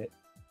that hit.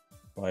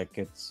 Like,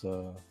 it's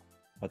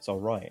that's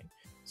alright.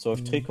 So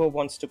if Trico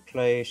wants to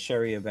play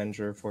Sherry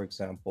Avenger, for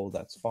example,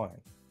 that's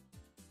fine.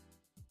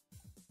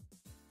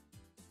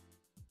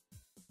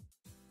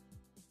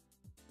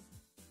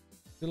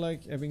 I feel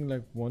like having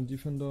like one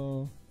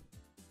defender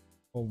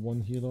or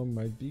one healer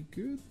might be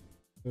good,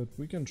 but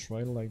we can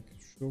try like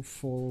show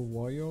 4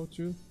 Wario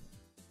too.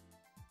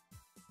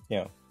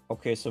 Yeah.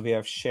 Okay, so we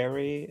have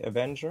Sherry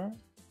Avenger.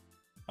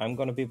 I'm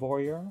gonna be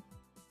warrior.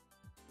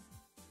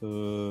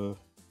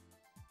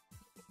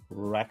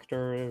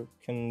 Ractor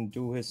can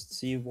do his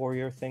C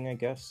warrior thing, I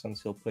guess,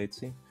 since he'll play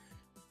C.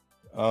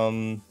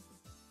 Well,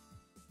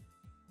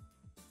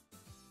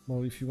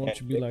 if you want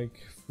to be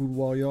like full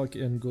warrior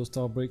and go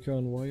Starbreaker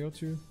and warrior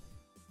too.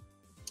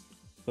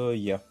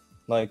 Yeah.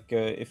 Like,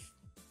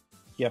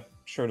 yeah,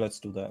 sure, let's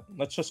do that.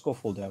 Let's just go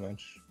full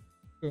damage.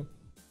 Sure.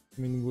 I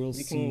mean, we'll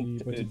see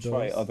what it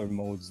try does. other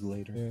modes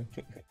later.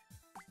 Yeah.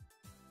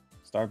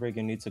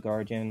 Starbreaker needs a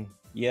guardian.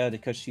 Yeah,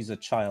 because she's a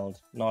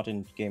child, not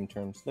in game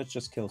terms. Let's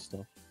just kill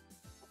stuff.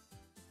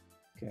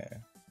 Okay.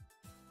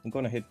 I'm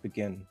gonna hit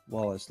begin.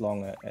 Well, as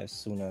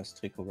soon as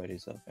Trico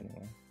readies up,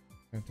 anyway.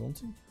 I don't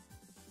think.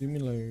 You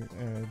mean like?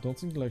 I don't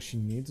think like she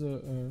needs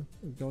a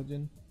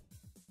guardian.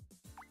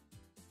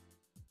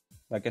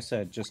 Like I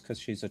said, just because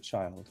she's a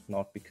child,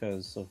 not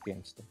because of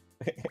game stuff.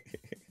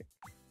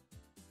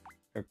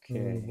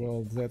 Okay.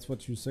 Well, that's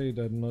what you say.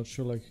 I'm not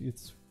sure like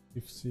it's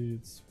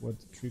what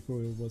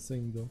Trico was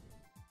saying though.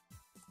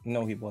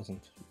 No, he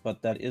wasn't.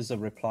 But that is a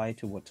reply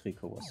to what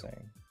Trico was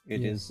saying.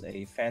 It is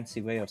a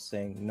fancy way of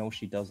saying no,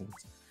 she doesn't.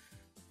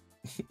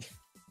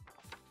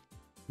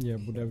 Yeah,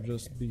 but I would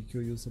just be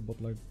curious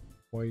about like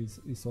why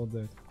he saw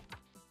that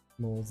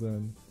more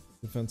than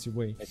the fancy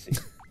way. I see.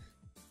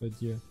 But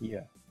yeah.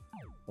 Yeah.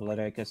 Well,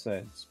 like I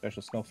said,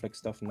 special snowflake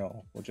stuff,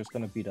 no. We're just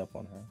gonna beat up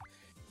on her.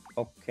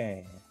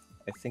 Okay.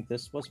 I think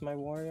this was my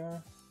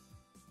warrior.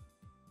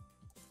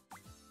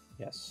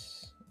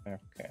 Yes.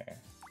 Okay.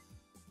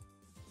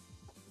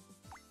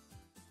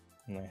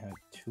 And I had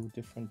 2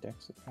 different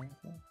decks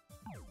apparently.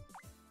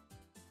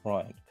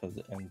 Right,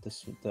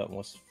 that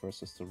was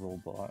versus the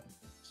robot.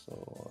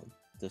 So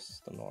this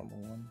is the normal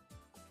one.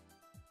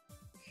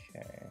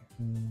 Okay.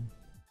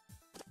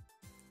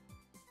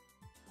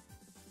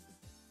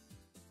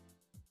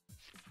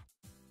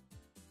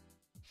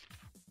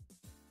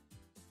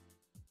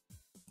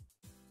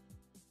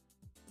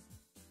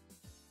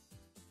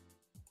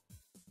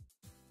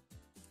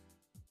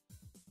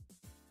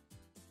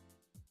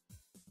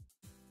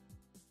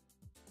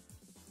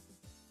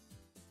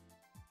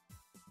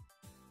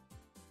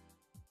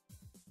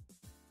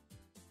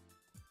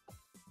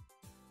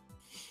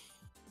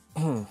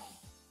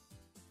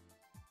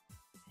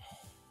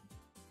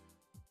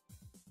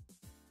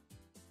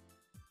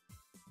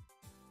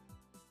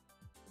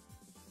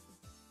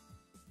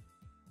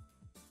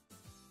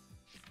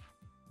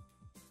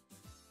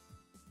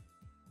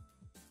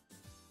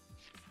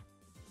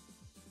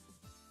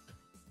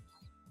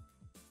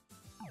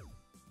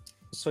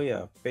 So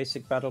yeah,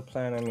 basic battle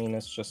plan, I mean,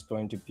 it's just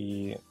going to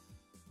be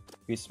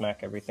we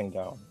smack everything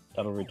down.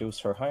 That'll reduce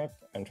her hype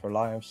and her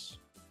lives.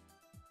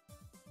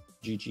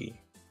 GG.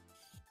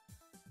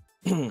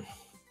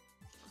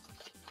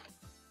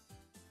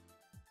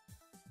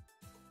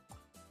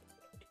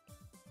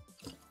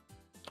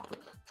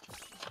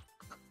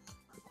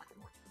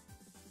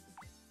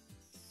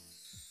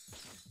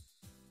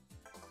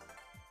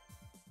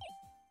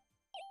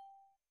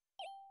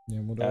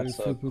 Ja, maar daar That's is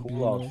a veel cool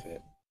proberen.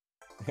 outfit.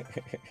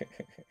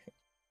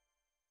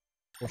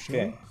 For sure?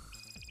 Okay.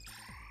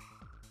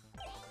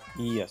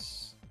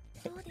 Yes.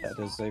 That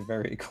is a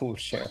very cool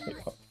Sherry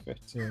outfit.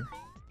 Yeah.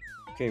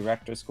 Okay,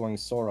 Raptor's going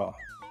Sora,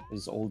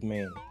 his old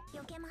main.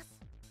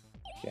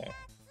 Okay.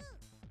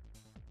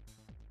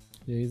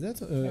 Yeah, is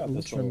that Yeah,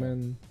 this will-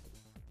 Ultraman?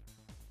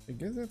 I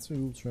guess that's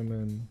an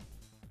Ultraman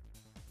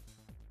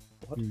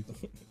What? suit,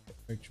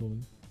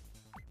 actually.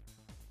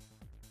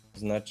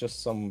 Isn't that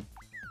just some...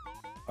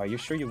 Are you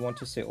sure you want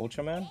to say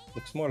Ultraman?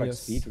 Looks more like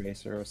Yes. Speed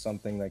Racer or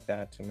something like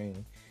that to me.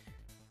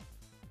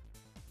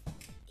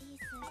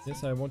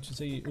 Yes, I want to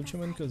say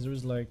Ultraman because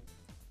there's like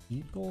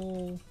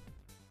people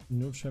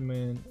in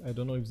Ultraman. I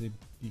don't know if they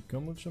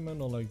become Ultraman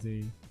or like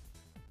they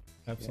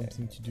have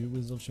something to do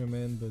with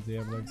Ultraman, but they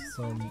have like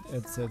some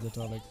headsets that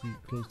are like really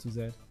close to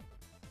that.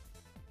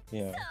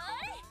 Yeah.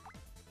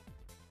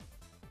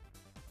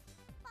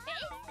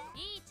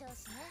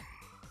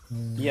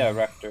 Yeah,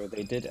 Raptor,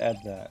 they did add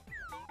that.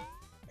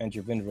 And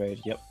your win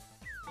rate, yep.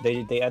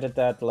 They added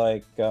that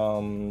like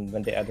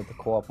when they added the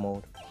co-op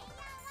mode.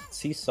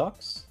 C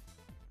sucks?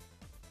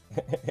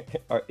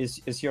 Or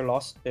is your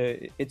loss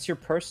it's your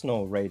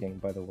personal rating,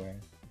 by the way.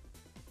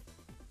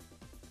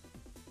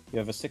 You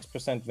have a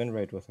 6% win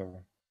rate with her.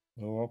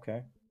 Oh,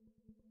 okay.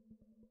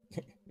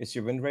 Is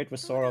your win rate with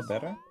Sora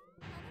better?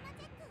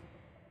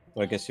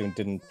 Well, I guess you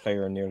didn't play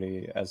her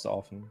nearly as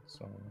often,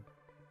 so...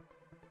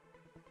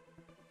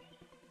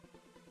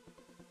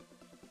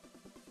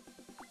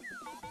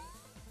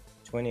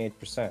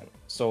 28%,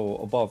 so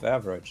above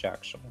average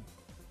actually.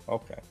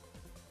 Okay.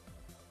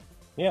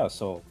 Yeah,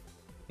 so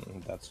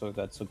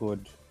that's a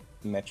good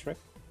metric.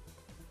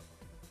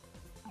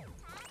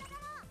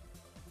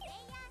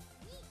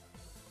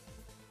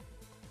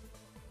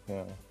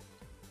 Yeah.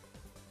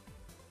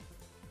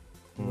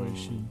 Where is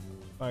she?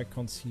 I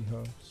can't see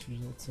her.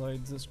 She's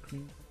outside the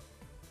screen.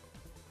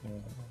 Yeah.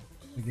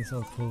 I guess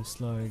I'll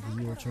post like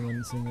the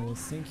Ultraman thing I was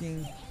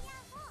thinking.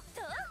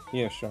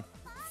 Yeah, sure.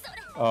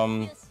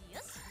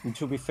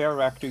 To be fair,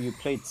 Raptor, you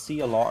played C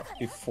a lot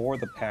before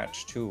the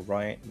patch too,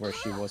 right? Where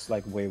she was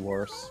like way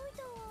worse.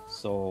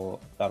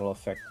 So that'll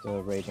affect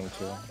the rating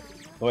too.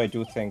 Though I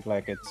do think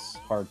like it's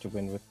hard to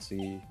win with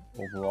C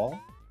overall.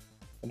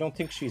 I don't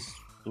think she's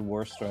the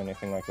worst or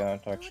anything like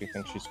that. I actually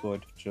think she's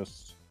good.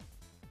 Just...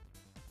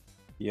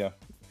 yeah.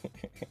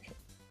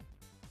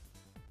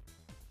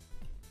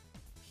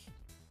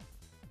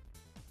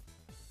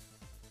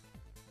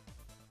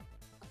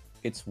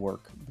 It's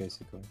work,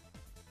 basically.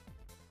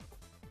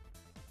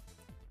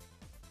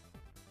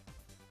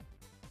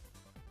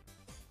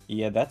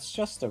 Yeah, that's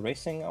just a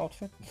racing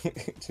outfit,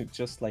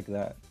 just like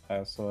that.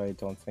 So I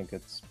don't think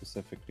it's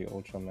specifically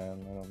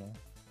Ultraman, I don't know.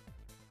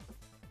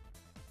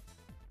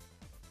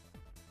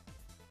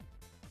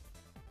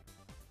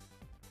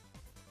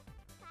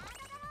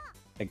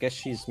 I guess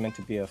she's meant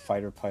to be a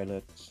fighter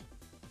pilot.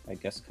 I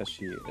guess because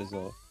she is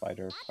a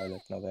fighter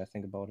pilot, now that I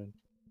think about it.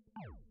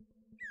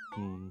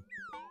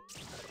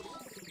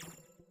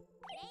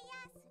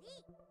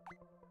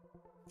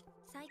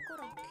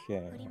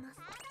 Okay.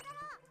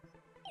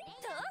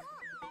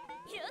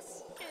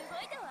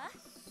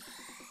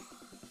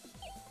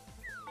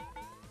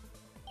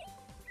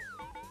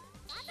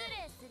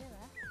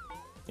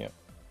 Yeah.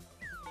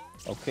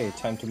 Okay,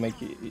 time to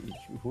make it.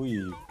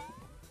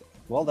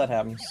 Well, that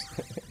happens.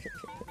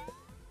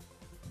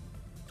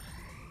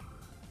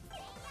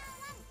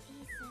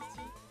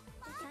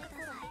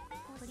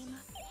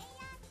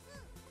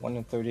 1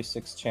 in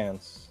 36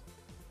 chance.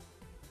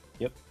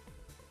 Yep.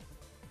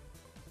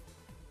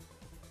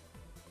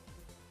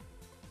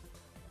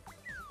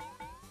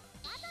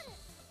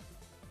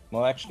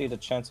 Well, actually, the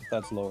chance of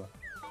that's lower,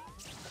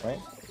 right?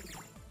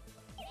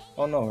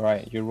 Oh no,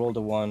 right. You rolled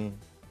a 1,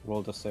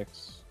 rolled a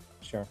 6.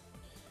 Sure.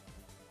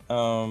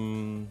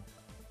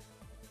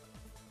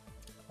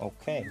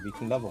 Okay, we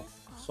can level.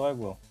 So I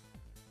will.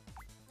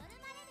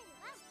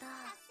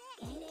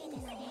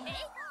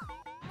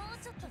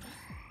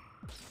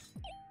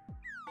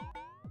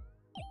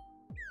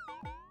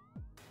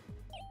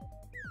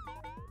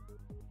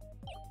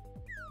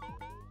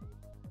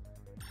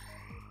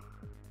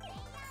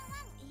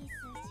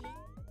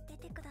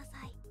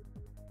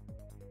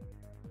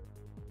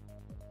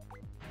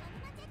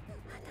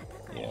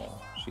 Yeah,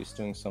 she's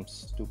doing some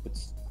stupid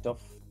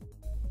stuff.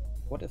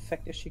 What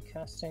effect is she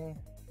casting?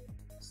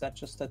 Is that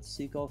just that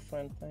seagull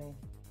friend thing?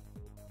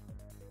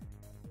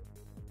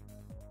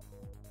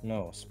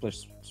 No,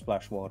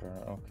 splash water.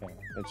 Okay,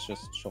 it's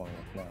just showing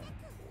it now.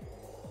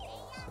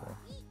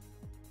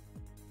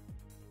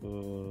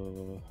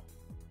 So.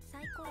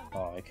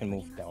 Oh, I can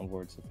move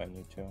downwards if I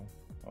need to.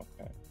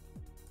 Okay.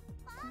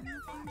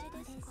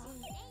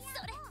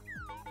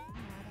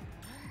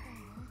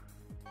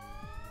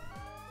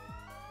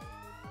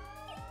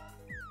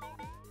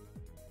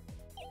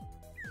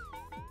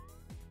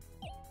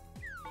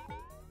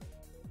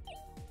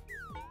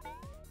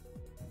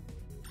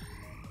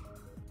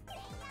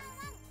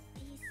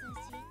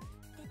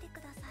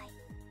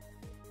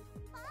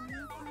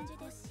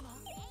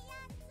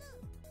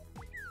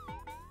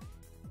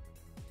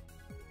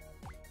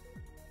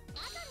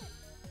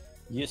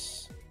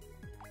 Yes.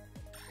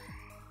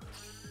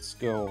 Let's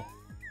go.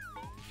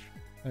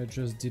 I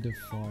just did a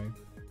 5.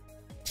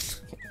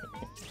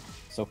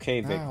 It's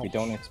okay, Vic. We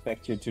don't Ouch.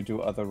 expect you to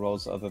do other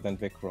roles other than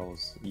Vic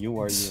roles. You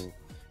are you.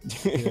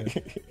 Yeah.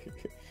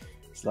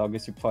 As long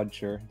as you punch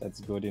her,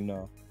 that's good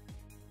enough.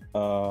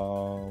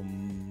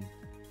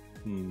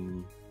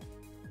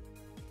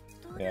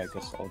 Yeah, I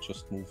guess I'll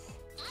just move.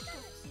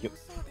 Yup.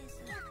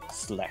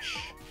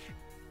 Slash.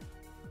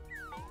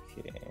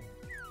 Okay.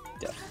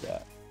 Def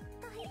that.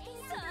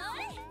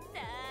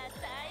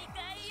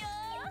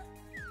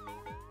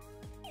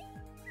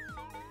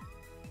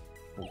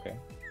 Okay.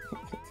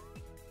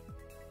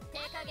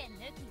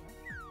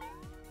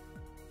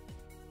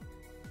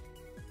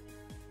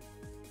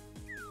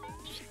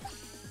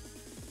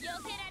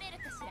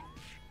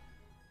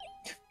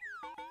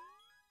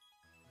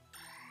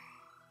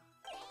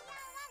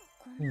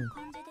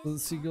 The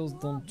seagulls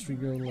don't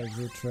trigger like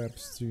the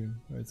traps too,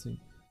 I think.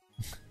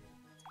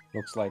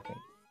 Looks like it.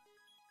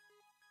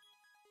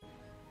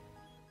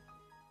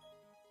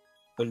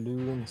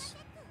 Balloons.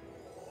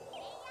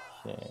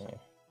 Okay.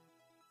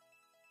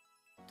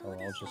 Or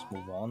I'll just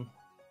move on.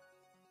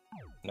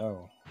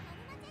 No.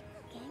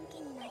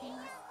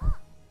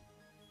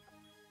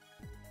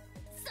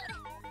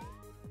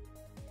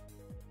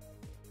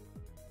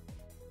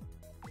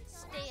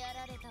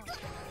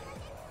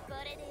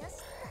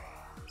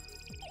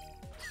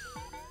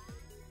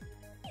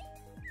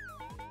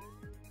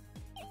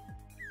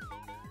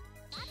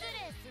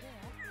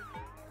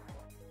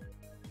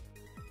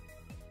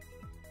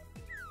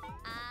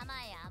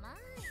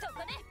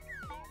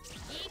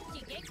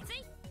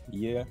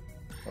 Yeah,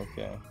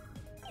 okay.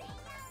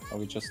 Now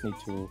we just need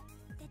to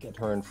get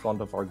her in front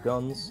of our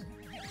guns.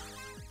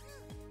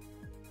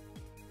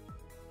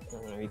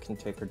 And we can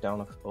take her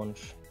down a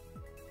bunch.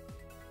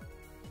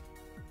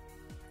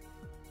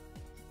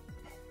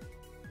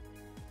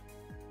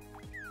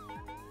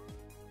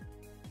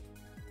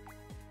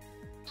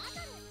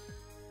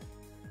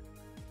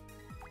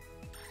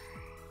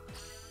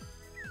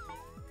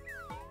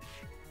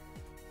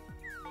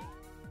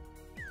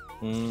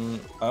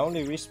 I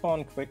only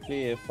respawn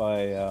quickly if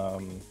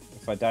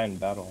I die in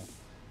battle.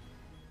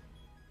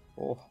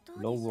 Oh,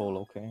 low roll,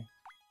 okay.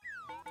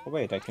 Oh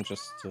wait, I can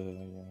just yeah.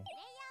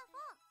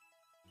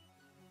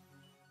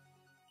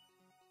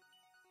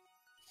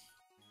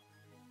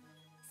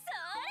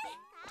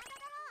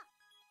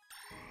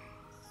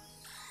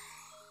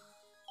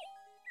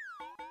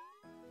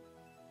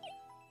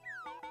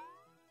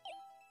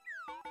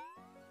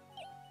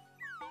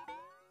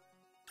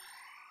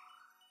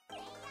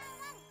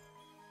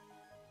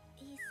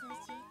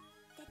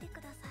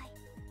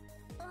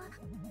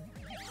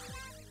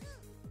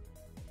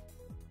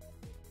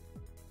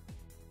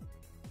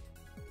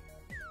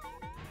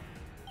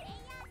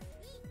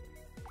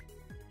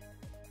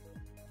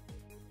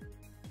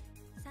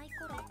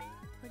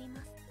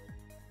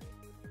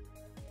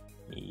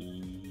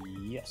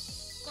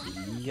 Yes.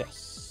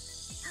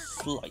 Yes.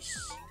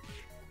 Slice.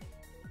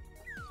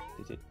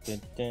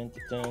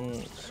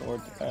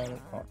 Sword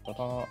defend.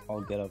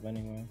 I'll get up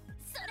anyway.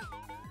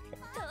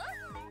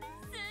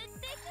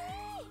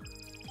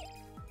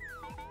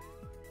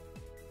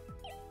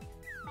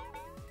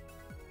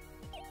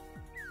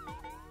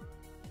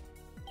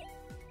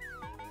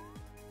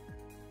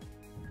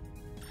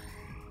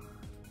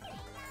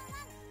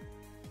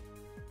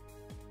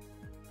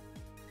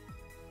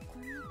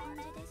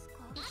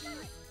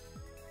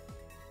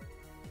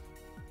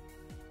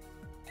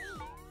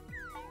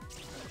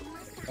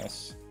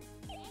 Nice.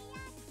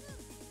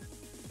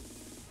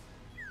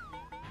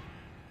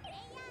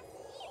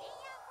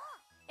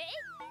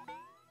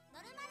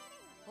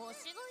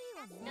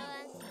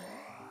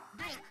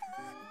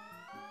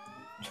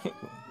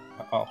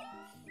 Oh.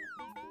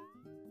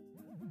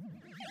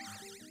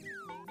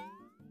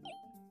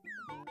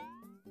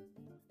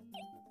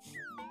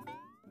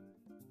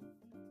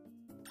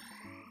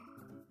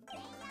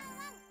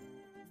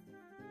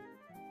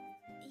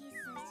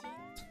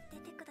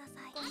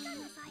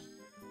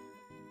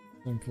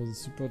 Time for the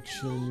super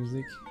chill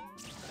music.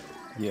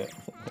 Yeah.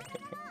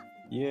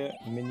 Yeah,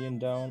 minion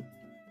down.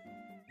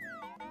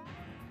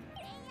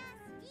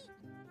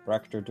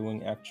 Ractor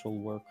doing actual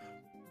work,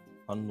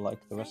 unlike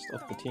the rest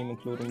of the team,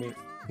 including me.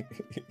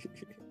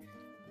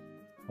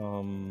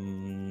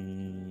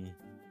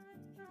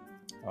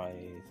 I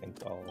think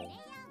I'll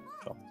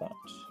drop that.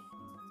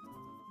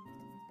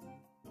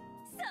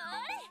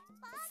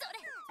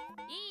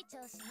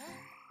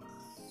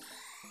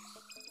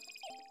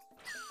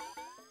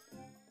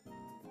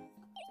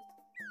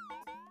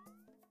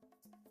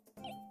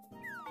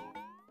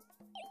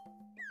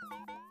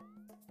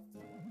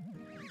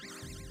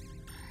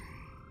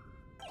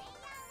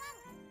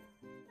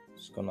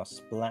 Just gonna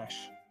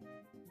splash.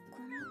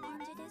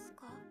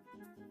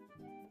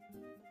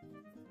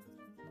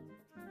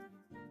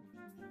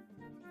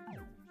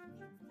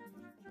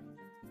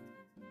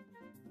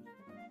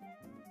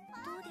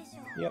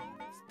 Yep,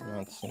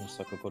 that seems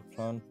like a good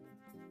plan.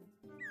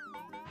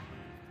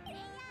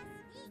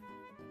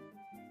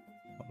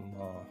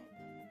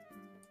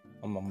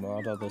 I'm gonna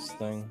murder this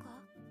thing.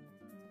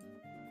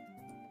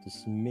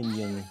 This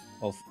minion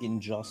of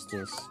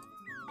injustice.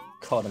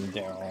 Cut him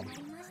down.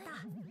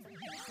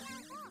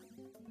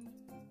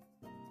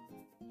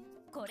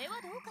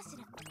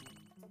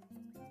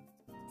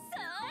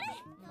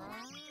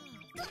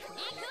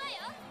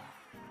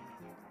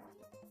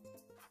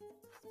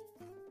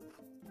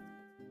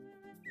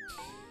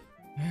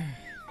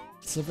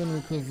 Seven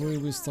recovery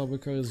with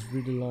Starbucker is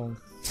really long.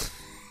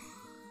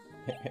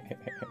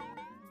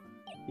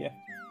 Yeah.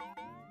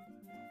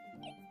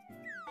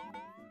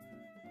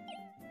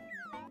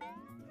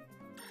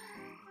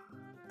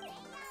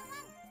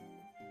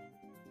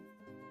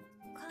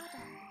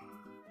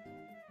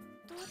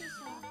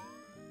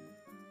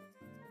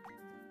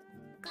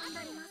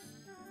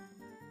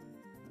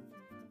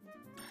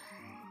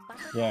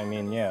 Yeah, I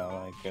mean, yeah,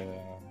 like,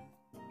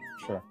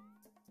 sure.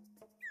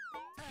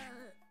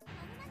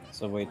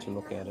 It's a way to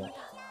look at it.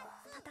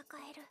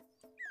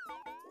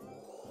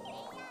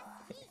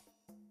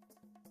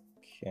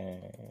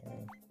 Okay.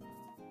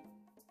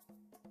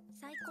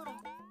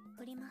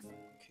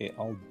 Okay,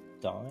 I'll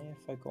die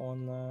if I go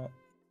on that,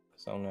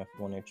 because I only have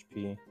 1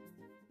 HP.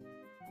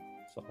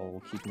 So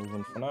I'll keep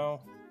moving for now.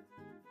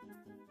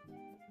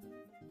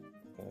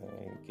 I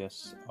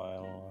guess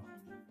I'll...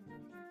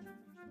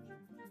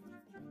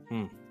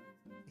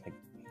 like,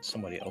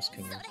 somebody else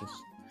can use this.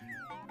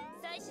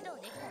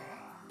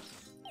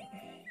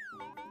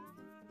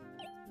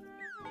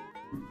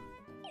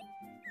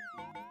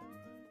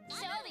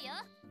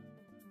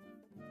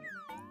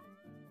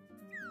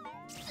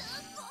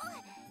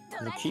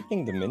 We're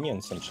keeping the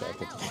minions in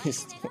check at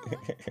least.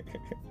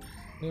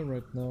 Yeah,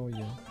 right now,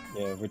 yeah.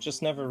 Yeah, we're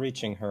just never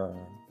reaching her.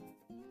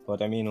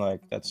 But I mean,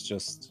 like, that's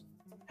just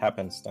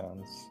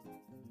happenstance.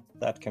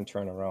 That can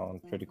turn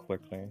around pretty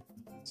quickly.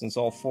 Since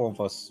all 4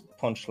 of us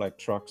punch like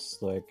trucks,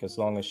 like, as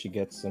long as she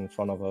gets in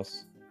front of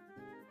us,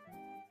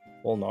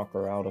 we'll knock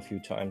her out a few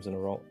times in a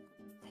row.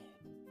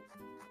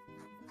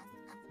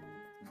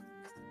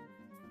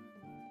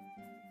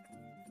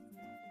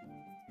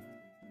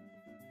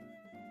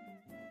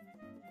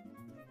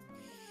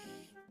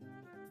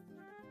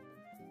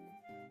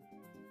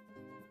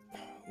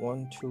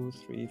 One, 2,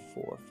 3,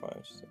 4,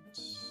 5,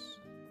 6.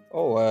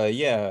 Oh,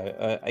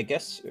 yeah. I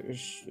guess.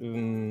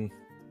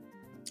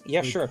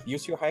 Yeah, sure.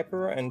 Use your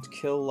hyper and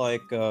kill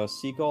like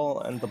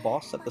Seagull and the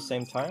boss at the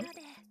same time.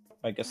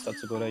 I guess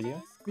that's a good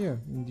idea. Yeah,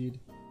 indeed.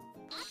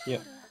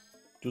 Yeah.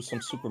 Do some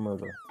super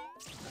murder.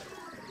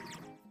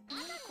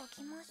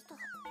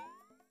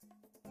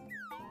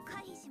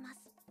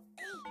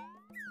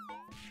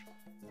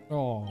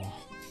 Oh.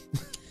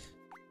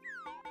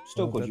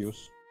 Still good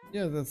use.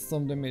 Yeah, that's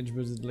some damage,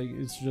 but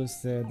it's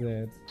just said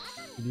that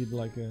you need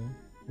like a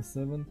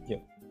 7. Yeah.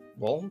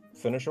 Well,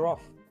 finish her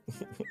off.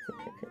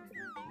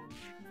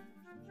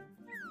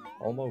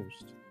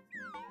 Almost.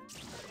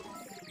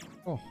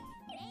 Oh.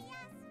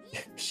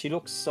 She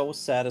looks so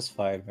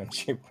satisfied when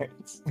she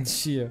wins. Yeah.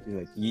 She's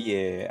like,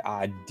 yeah,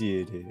 I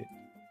did it.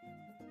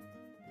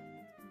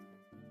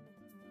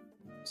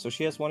 So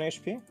she has 1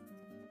 HP?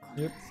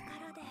 Yep.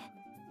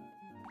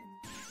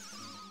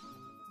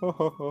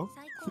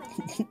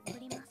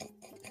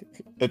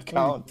 It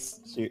counts.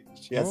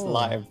 She has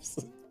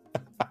lives.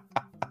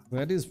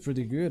 That is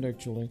pretty good,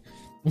 actually.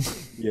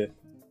 Yeah.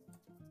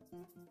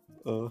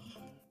 So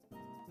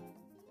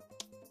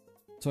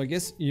I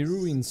guess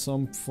Iru in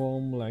some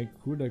form like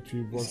could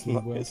actually work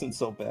really well. Isn't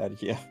so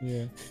bad, yeah.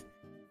 Yeah.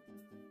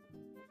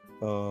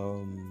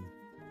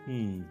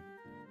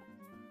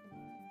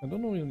 I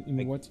don't know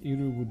in what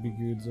Iru would be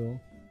good though.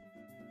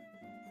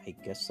 I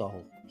guess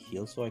I'll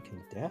heal so I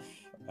can def?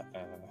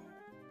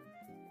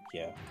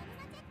 Yeah.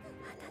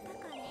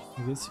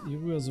 I guess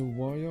Iru as a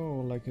warrior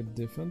or like a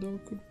defender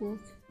could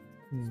work?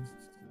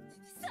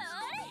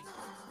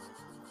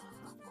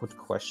 Good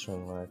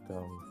question, like,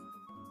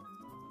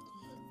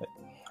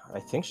 I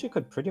think she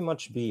could pretty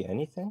much be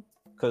anything,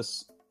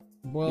 because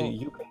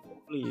you can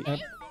probably...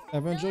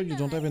 Avenger, you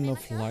don't have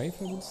enough life,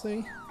 I would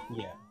say.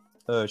 Yeah.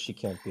 She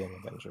can't be an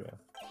Avenger, yeah.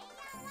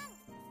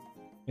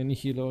 Any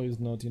healer is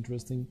not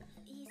interesting.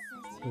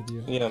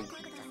 Yeah.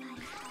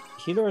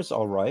 Healer is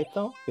alright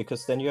though,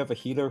 because then you have a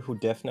healer who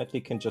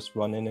definitely can just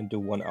run in and do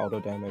 1 auto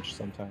damage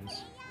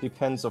sometimes.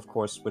 Depends, of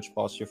course, which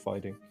boss you're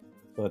fighting.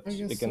 But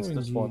against so,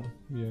 this one,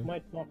 yeah.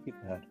 might not be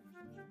bad.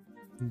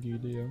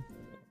 Indeed, yeah.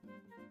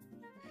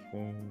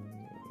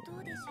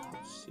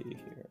 Let's see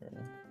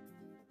here.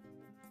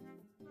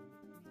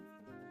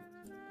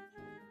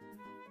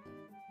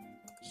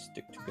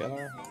 Stick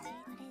together.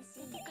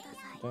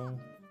 Down.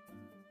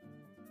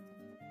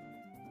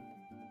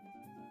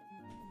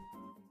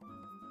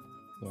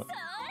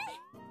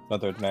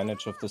 Another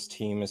advantage of this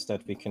team is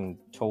that we can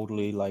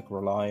totally like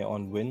rely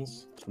on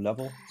wins to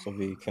level, so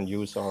we can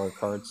use our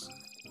cards.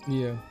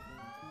 Yeah.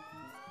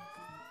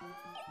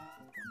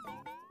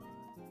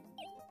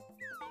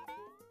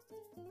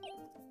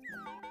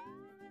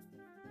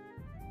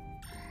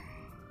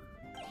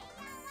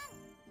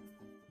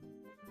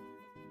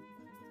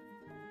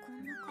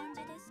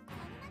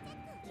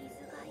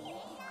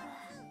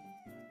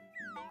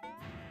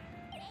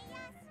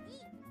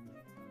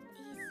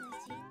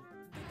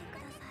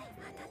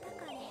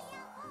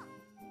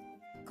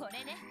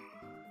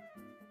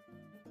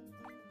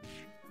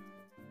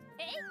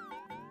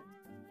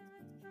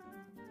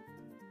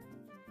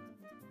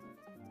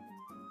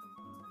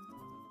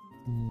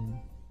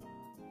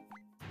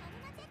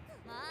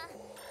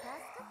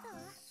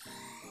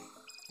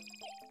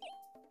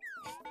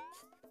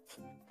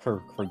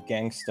 Her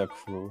gangster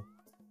crew.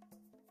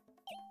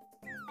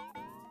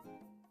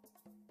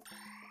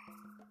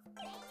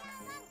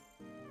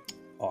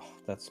 Oh,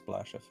 that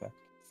splash effect.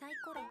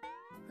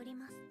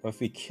 But if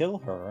we kill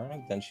her,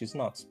 then she's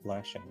not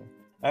splashing.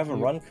 I have a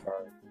run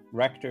card.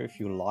 Rector if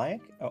you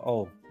like.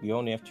 Oh, you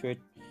only have 2.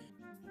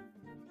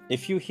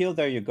 If you heal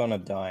there, you're gonna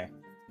die.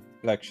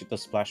 Like, the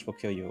splash will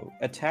kill you.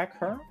 Attack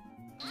her.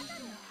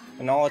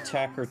 And I'll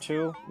attack her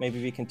too.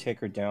 Maybe we can take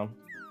her down.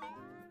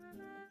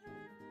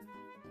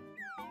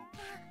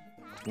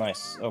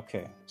 Nice,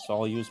 okay. So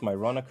I'll use my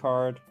runner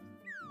card.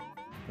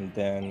 And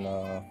then,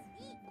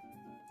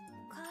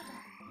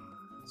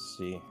 let's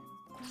see.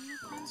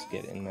 Let's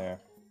get in there.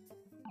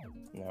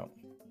 No.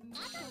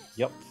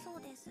 Yep.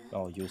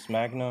 I'll use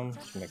Magnum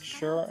to make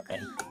sure,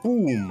 and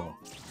boom!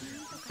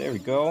 There we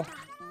go.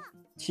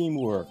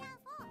 Teamwork.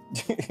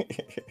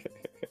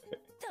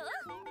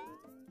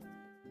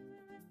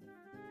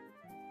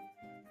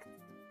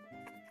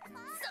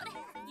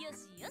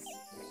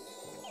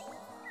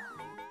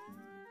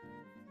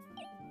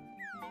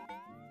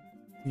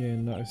 Yeah,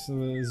 nice. So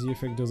the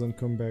effect doesn't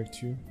come back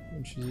to you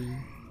when she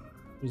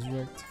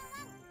resurrects.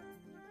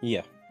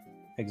 Yeah,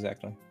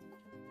 exactly.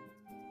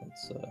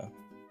 It's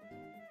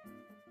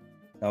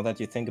now that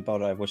you think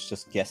about it, I was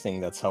just guessing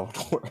that's how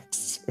it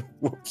works.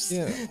 Whoops.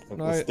 Yeah,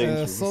 No, I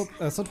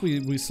thought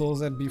we saw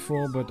that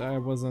before, but I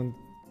wasn't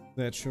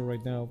that sure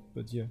right now.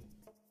 But yeah.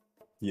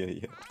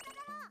 Yeah.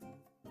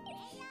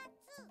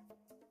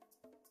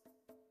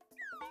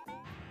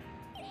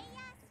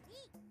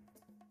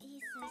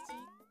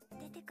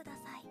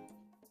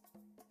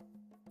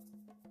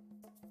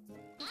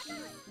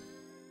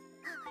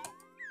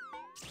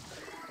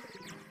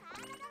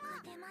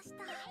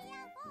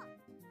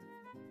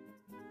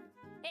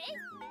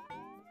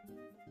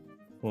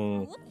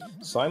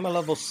 So I'm a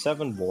level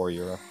 7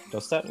 warrior.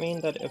 Does that mean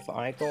that if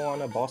I go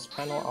on a boss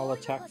panel, I'll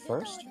attack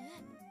first?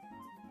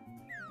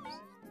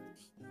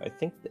 I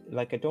think,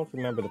 like, I don't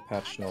remember the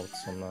patch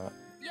notes on that.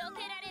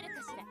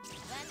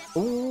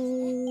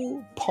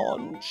 Ooh,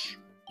 punch!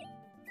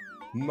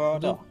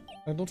 Murder!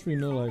 I don't really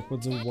know, like,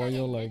 what the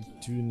warrior, like,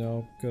 do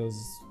now, because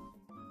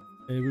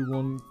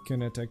everyone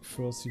can attack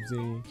first if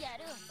they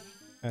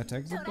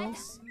attack the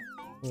boss?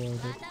 Or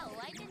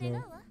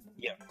no?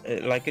 Yeah,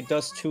 like it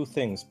does 2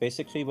 things.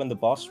 Basically, when the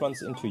boss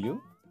runs into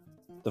you,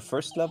 the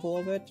first level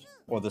of it,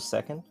 or the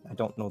second, I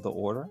don't know the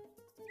order.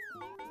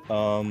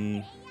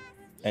 And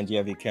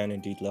yeah, we can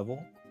indeed level.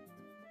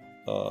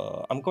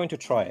 I'm going to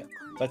try it.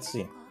 Let's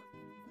see.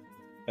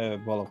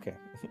 Well, okay.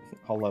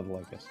 I'll level,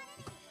 I guess.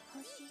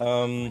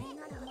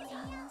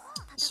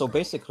 So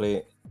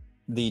basically,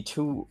 the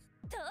two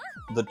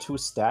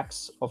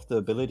stacks of the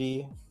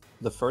ability,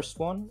 the first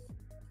one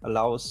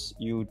allows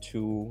you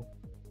to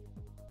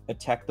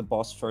attack the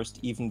boss first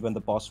even when the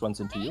boss runs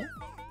into you.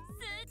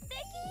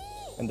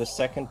 And the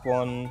second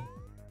one,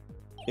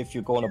 if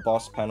you go on a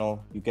boss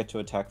panel, you get to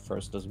attack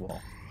first as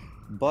well.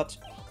 But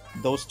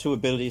those 2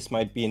 abilities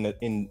might be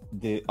in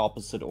the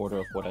opposite order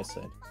of what I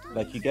said.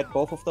 Like, you get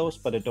both of those,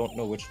 but I don't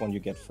know which one you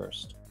get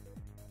first.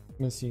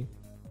 Let's see.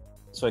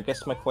 So I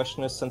guess my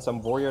question is, since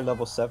I'm warrior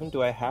level 7,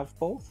 do I have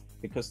both?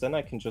 Because then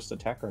I can just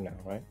attack her now,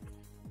 right?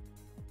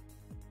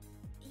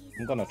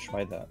 I'm gonna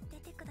try that.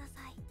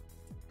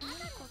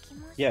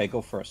 Yeah, I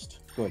go first.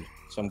 Good.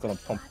 So I'm gonna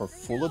pump her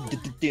full of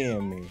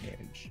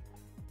damage.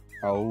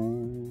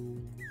 Oh.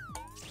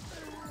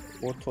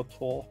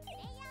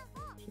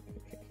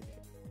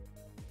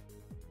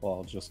 Well,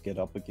 I'll just get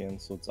up again,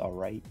 so it's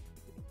alright.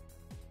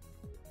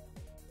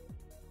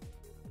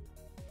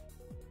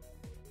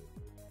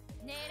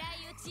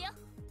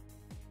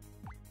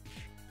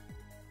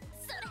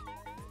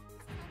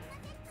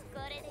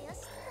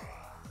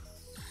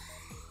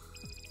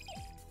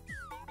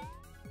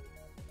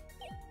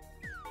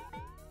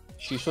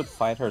 She should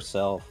fight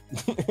herself.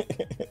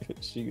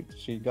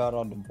 she got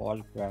on the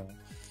boss ground.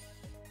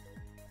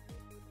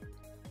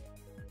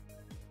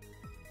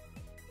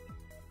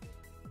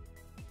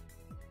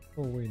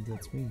 Oh wait,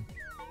 that's me.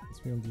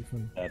 That's me on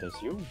different. That is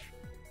you.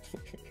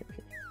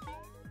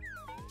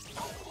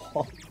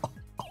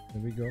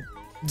 There we go.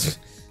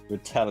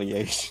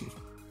 Retaliation.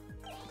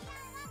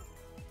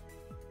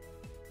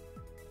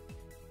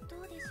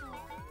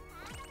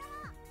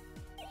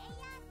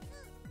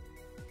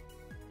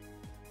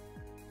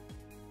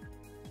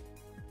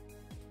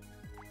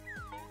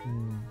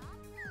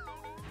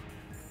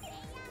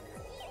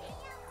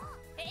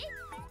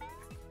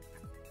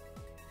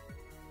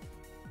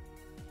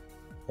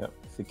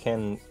 we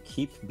can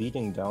keep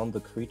beating down the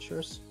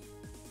creatures.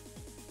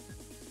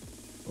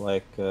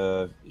 Like,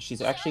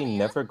 she's actually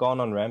never gone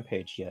on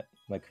Rampage yet.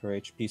 Like, her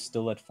HP's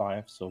still at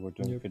 5, so we're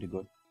doing pretty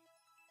good.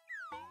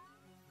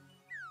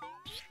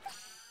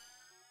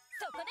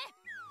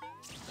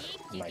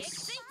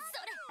 Nice.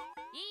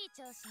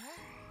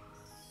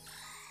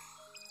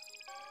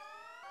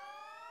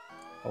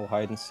 Oh,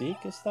 hide and seek,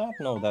 is that?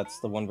 No, that's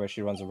the one where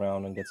she runs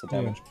around and gets a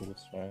damage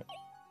boost, right?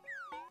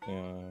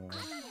 Yeah.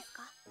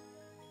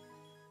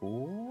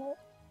 Ooh.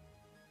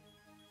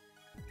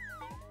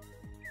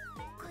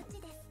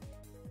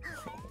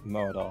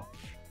 Murder.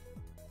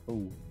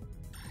 Ooh.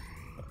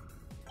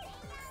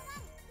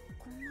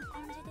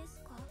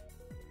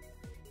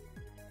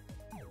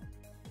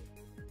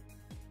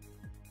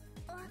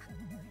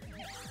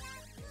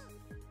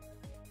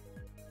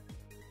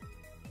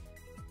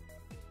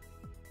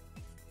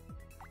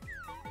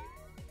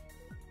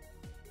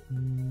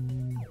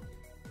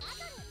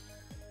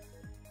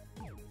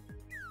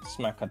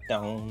 Smack her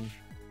down.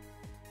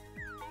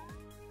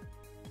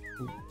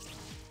 Okay.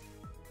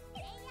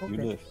 You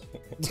live.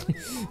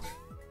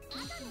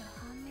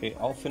 Okay,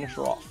 I'll finish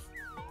her off.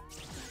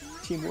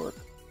 Teamwork.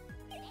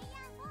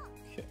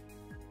 Okay.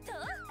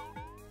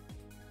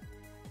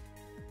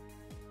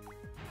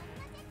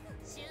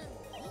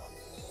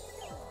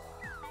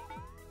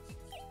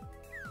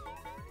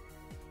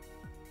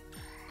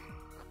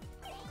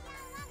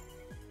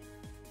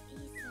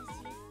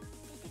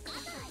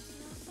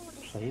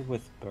 Play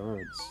with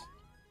birds.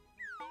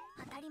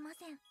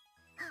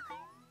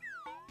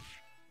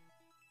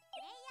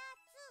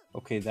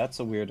 Okay, that's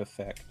a weird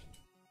effect.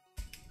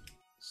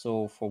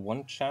 So for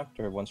one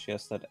chapter, once she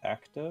has that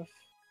active,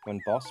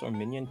 when boss or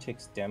minion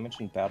takes damage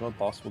in battle,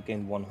 boss will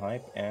gain 1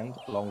 hype and,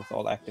 along with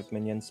all active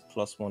minions,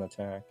 +1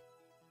 attack.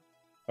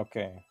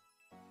 Okay.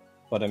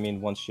 But I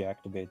mean, once she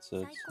activates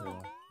it, so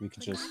we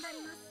could just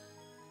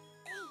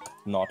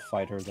not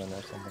fight her then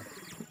or something.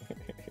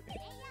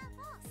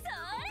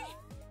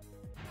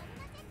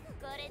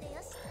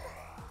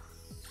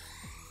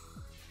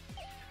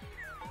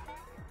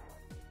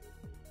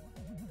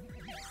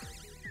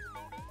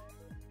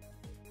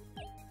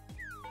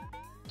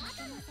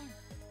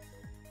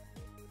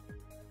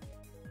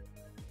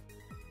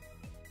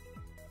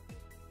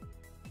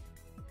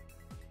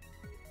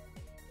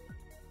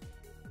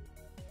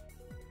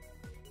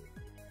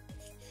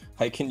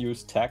 I can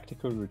use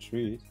tactical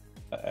retreat.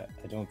 I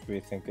don't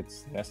really think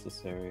it's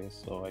necessary,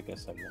 so I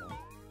guess I won't.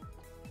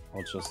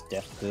 I'll just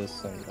def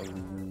this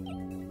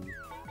and,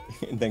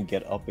 and then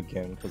get up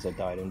again because I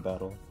died in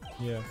battle.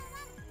 Yeah.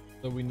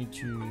 So we need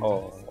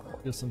to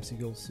do some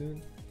seagulls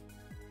soon.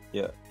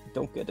 Yeah,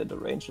 don't get in the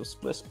range of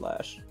Split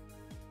Splash.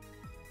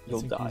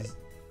 You'll die. He's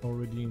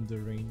already in the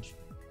range.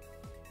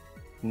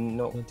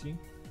 No. 20?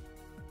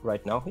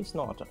 Right now he's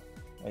not.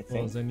 I think.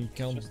 Well, then he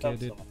can't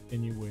get it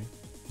anyway.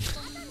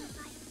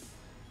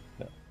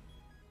 No.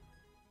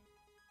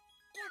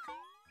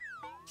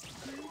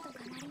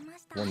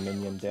 1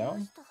 minion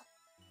down.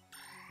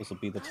 This will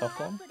be the tough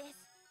one.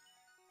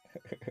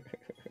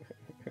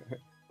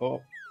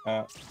 Oh,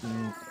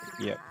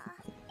 yeah.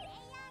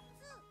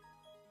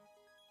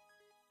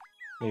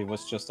 He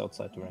was just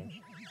outside the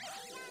range.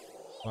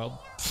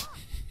 Well,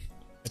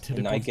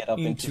 and I get up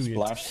into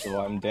splash, so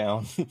I'm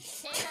down.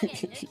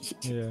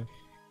 Yeah.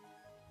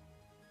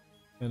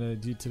 And I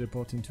did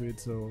teleport into it,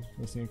 so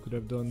nothing I could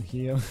have done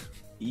here.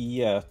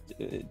 Yeah,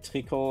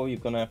 Trico, you're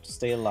gonna have to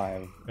stay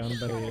alive.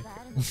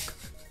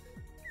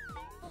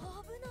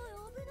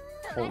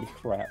 Holy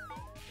crap.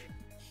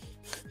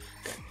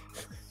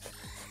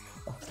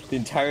 The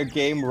entire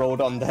game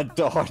rode on that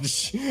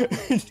dodge.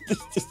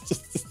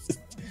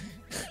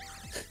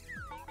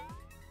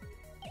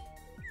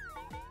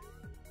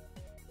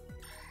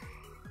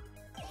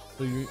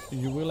 So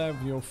you will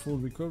have your full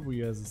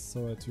recovery as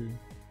Sora too.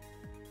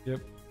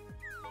 Yep.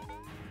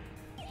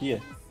 Yeah,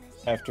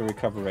 I have to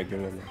recover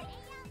regularly.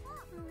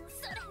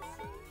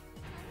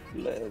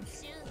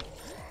 Live.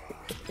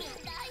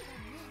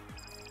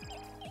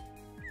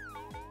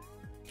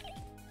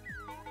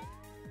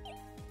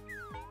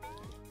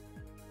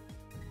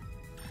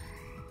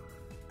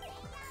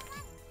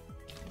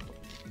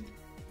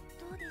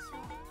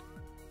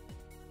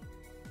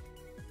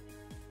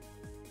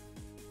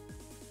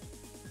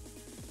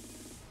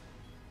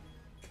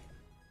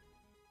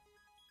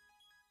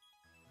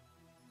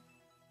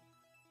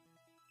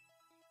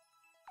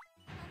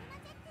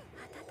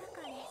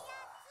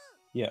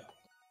 Yeah.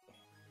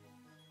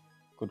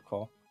 Good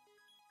call.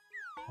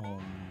 Oh.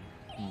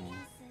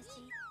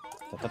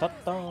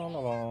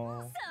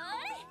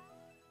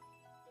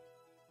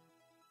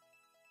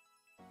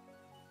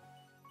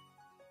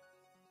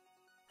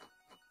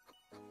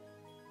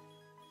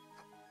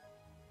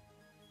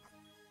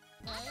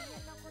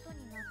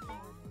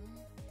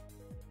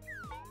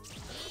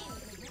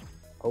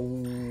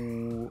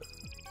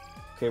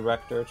 Okay,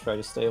 Rector, try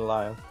to stay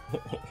alive.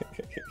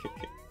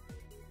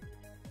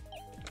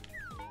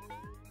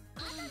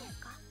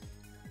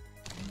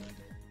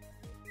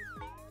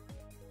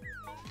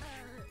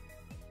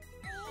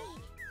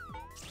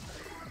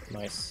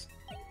 Nice.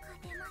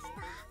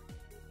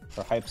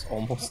 Her hype's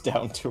almost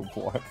down to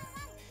 1.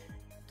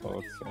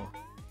 Okay.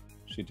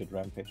 She did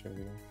rampage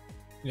earlier.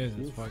 Yeah,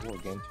 that's fine. 4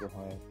 gained your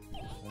hype.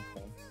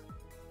 Okay.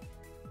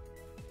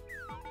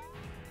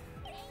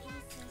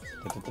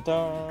 Da, da, da,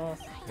 da.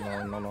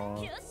 No, no,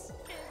 no.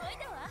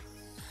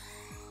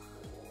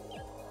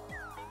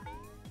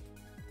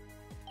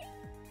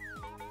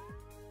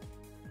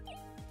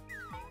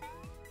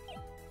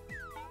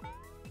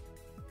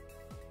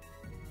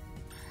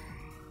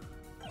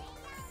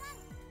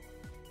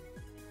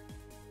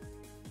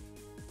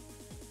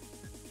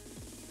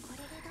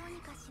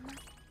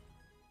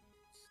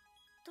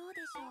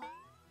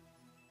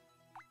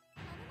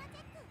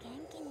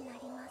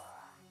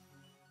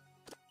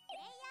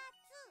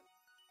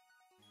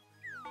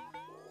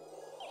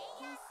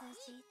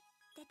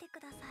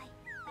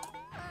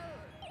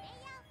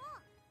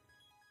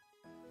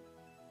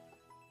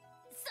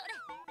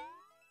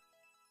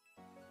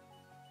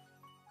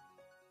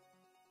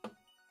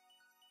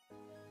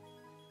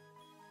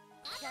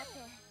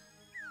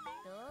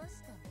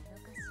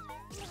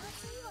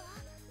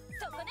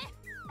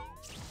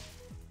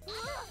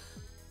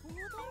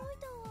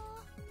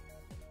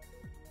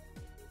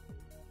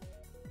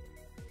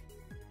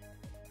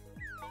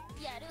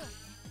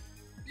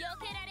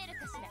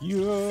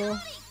 Yeah.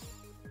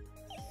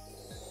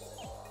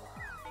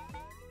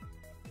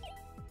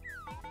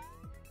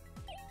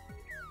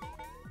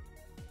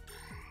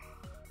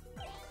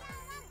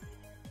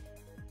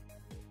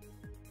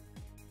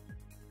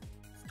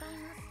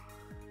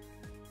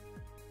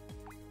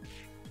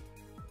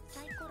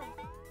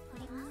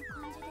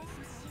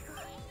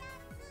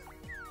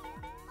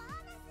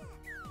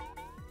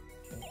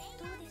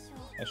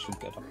 I should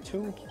get up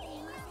 2.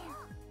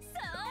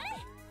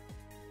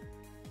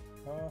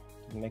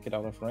 Didn't make it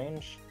out of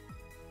range.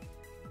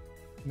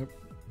 Nope.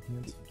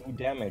 Do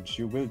damage,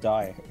 you will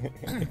die.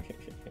 You're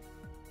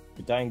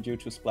dying due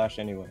to splash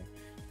anyway.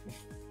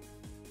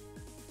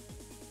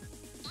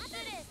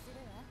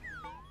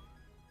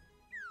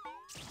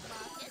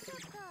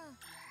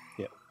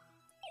 Yeah.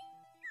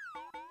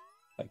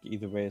 Like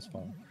either way is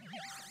fine.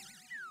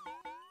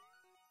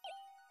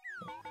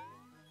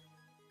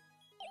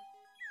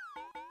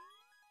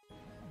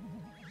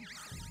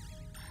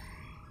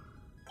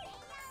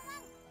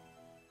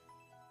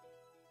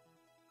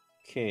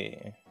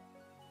 Okay,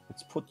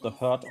 let's put the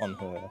hurt on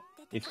her,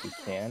 if we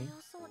can.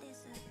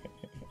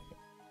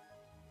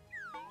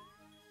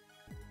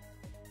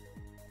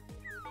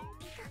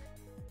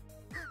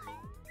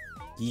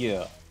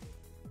 Yeah.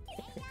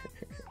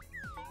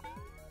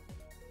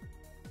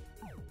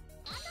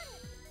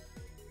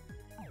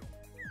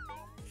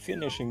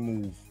 Finishing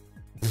move.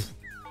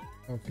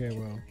 Okay,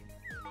 well.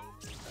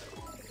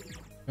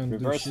 And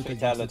Reverse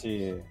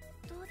fatality.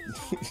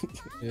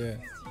 Yeah.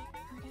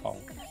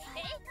 Oh.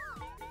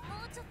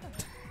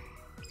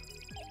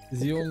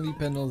 The only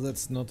panel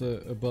that's not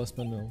a boss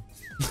panel.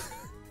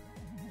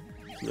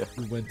 Yeah.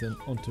 We went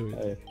onto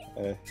it.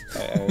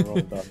 I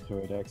rolled onto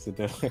it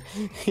accidentally.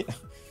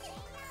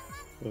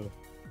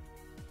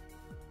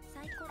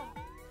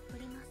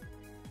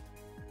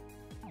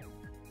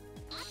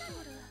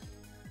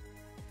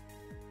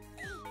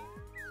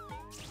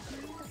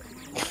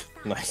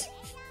 Nice.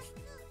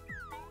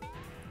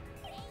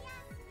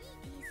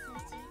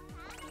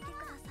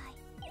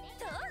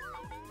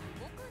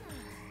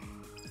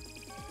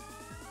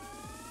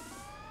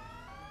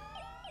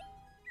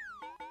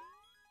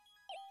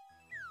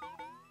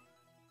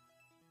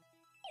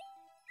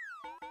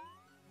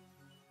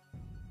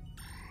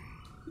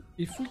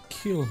 If we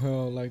kill her,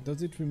 like,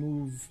 does it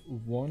remove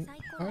one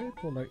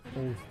hype or like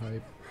all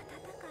hype?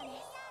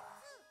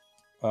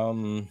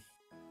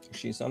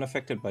 She's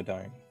unaffected by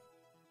dying.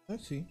 I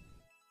see.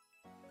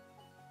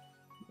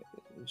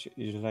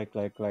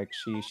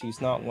 She's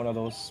not one of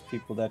those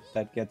people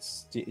that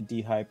gets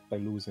de-hyped by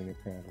losing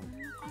apparently.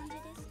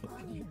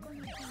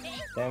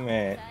 Damn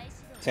it!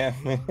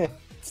 Damn it!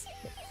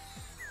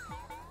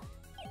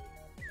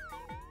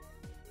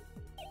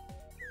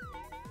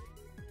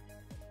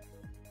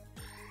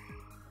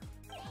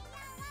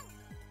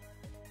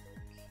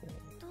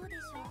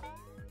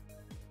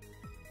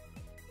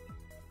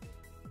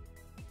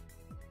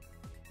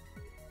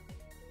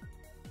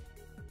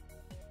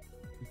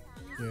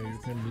 Yeah, you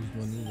can lose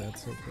money,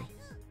 that's okay.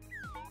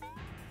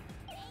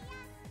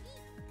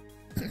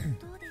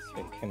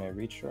 Okay, can I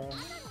reach her?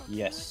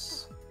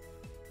 Yes.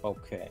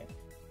 Okay.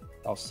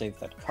 I'll save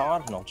that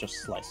card and I'll just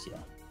slice you.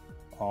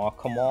 Aw,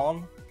 come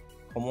on.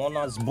 Come on,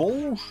 that's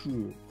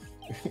bullshit.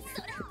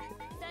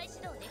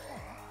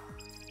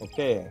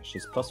 Okay,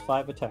 she's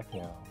 +5 attack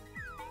now.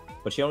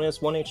 But she only has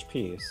 1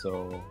 HP,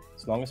 so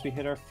as long as we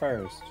hit her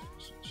first,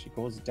 she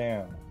goes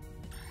down.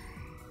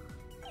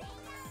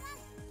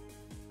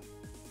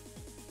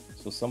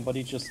 So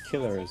somebody just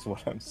kill her is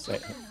what I'm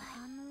saying.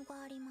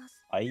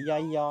 Ay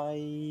ay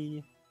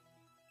ay.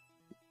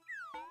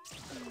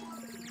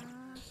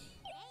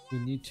 We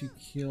need to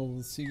kill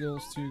the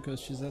seagulls too, because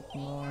she's at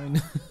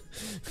 9.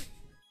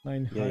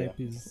 9 hype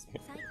is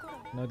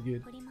not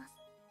good.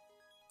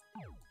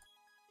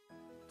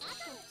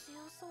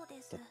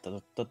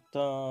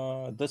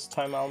 This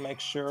time I'll make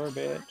sure,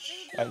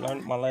 bitch. I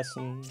learned my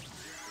lesson.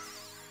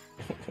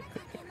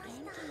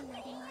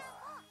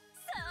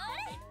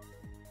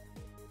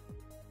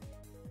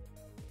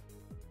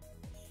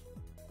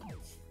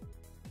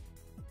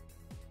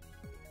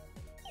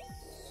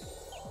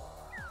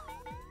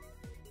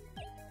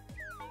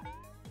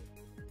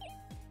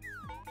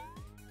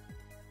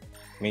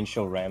 I mean,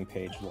 she'll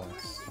rampage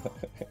once.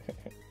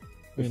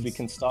 If we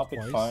can stop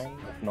it, fine.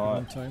 If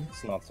not,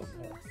 it's not so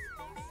bad.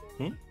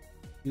 Hmm?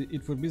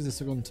 It would be the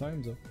second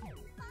time though.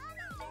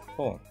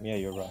 Oh, yeah,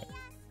 you're right.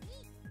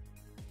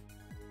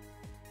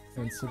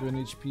 And 7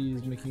 HP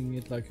is making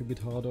it like a bit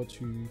harder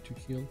to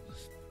kill.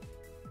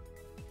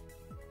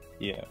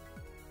 Yeah.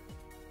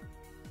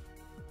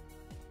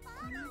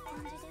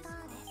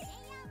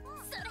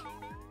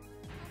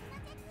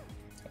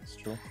 That's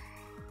true.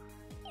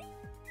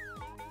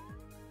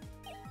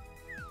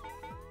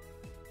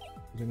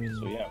 I mean,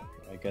 so yeah,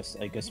 I guess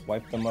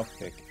wipe them up,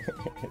 pick.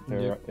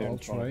 Yeah, I'll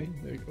try.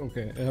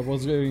 Okay, I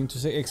was going to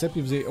say, except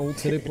if they all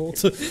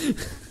teleport.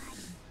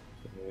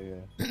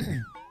 Yeah.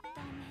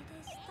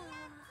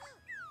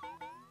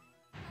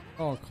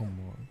 Oh, come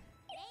on.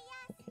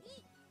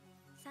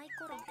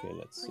 Okay,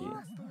 let's see.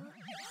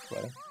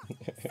 Well.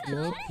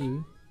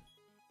 Okay.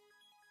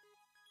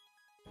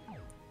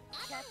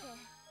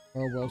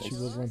 Oh well, she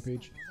was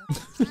rampage.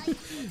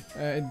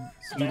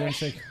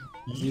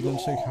 Didn't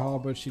check how,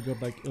 but she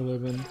got like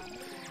 11.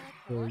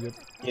 So yep.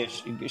 Yeah,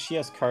 she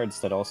has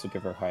cards that also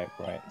give her hype,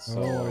 right?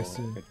 So oh, I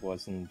see. It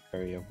wasn't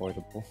very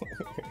avoidable.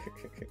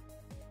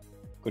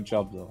 Good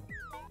job though.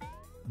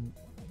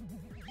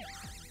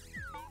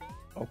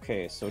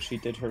 Okay, so she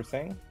did her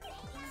thing.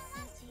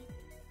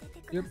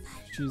 Yep,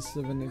 she's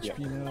 7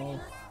 HP now.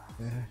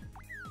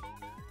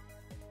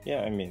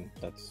 Yeah, I mean,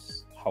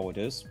 that's how it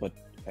is, but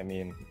I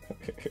mean,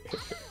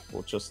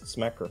 we'll just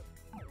smack her.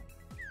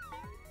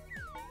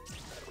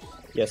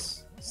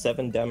 Yes,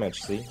 7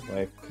 damage, see?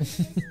 Like...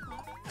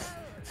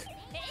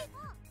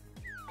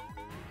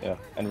 yeah,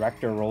 and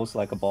Raktor rolls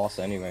like a boss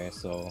anyway,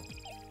 so...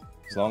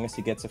 As long as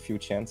he gets a few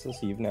chances,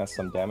 he even has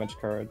some damage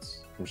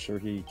cards, I'm sure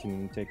he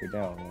can take her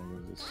down.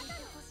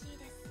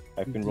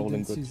 I've been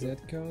rolling good too.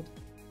 that card?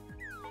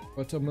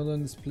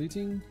 Watermelon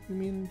splitting, you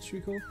mean,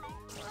 Chico?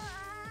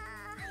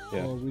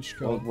 Yeah, or which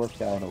card? Well, it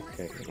worked out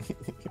okay.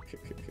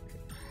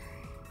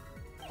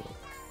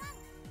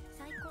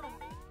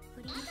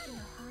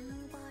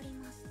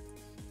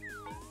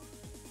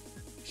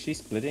 She's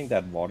splitting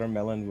that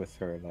watermelon with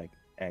her, like,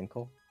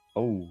 ankle?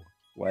 Oh,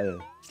 well.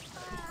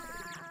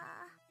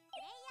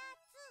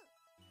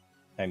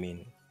 I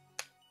mean...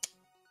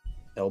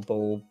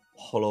 elbow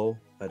hollow?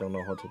 I don't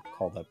know how to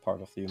call that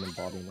part of the human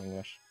body in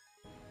English.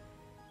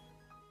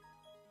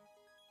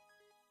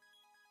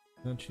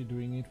 Not she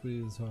doing it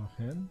with her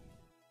hand?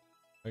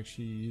 Like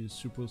she is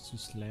supposed to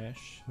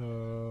slash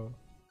her...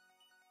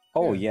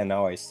 Oh yeah,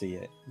 now I see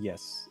it.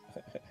 Yes.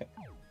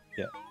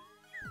 Yeah.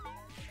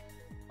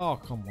 Oh,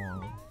 come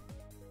on.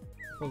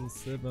 For the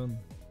 7.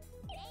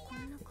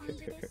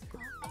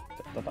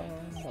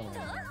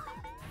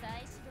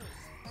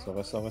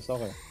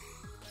 Sorry.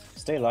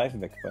 Stay alive,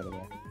 Vic, by the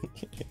way.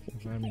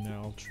 I mean,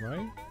 I'll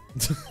try.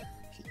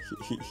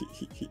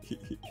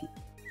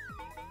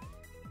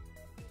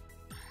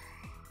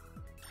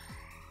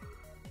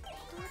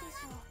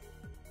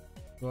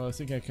 Well, I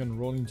think I can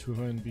roll into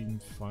her and being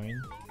fine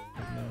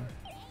right now.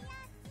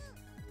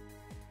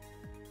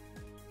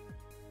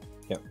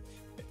 Yeah.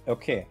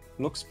 Okay,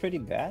 looks pretty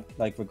bad.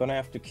 Like, we're gonna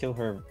have to kill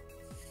her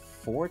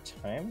 4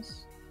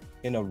 times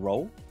in a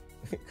row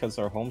because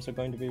our homes are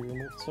going to be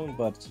removed soon,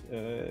 but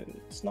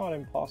it's not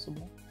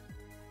impossible.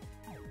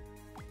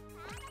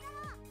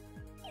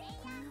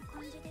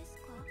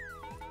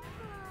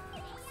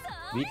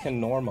 We can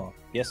Norma.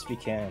 Yes, we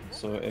can.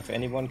 So if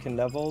anyone can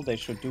level, they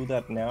should do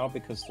that now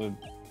because the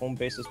home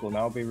bases will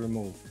now be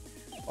removed.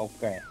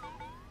 Okay.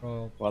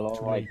 Well,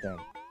 alright then.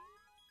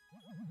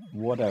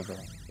 Whatever.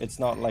 It's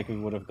not like we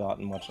would have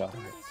gotten much out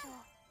of it.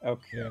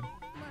 Okay. Yeah.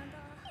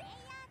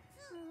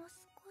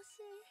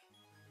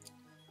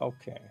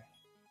 Okay.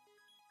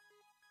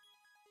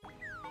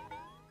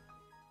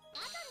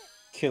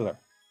 Kill her.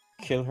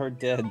 Kill her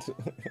dead.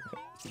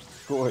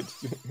 Good.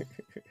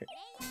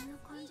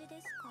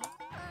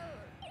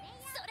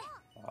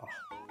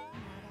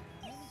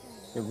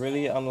 You're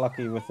really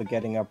unlucky with the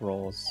getting up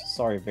rolls.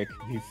 Sorry, Vic,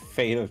 we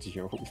failed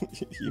you.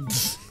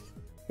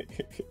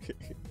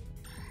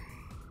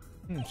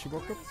 She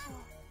woke up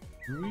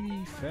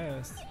really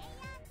fast.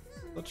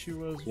 Thought she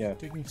was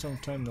taking some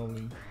time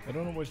normally. I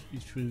don't know what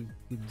if she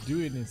would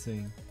do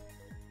anything,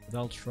 but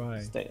I'll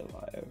try. Stay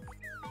alive.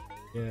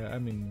 Yeah, I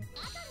mean,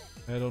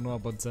 I don't know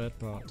about that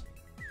part.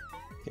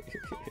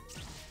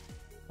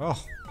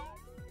 Oh!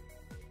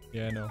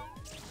 Yeah, I know.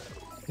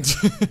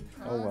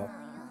 Oh well.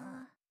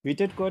 We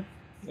did good.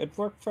 It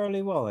worked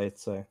fairly well, I'd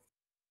say.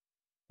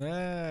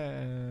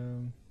 Yeah.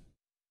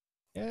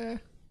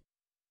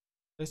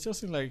 I still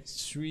think like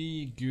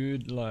 3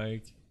 good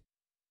like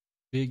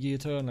big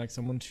hitter and like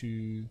someone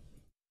to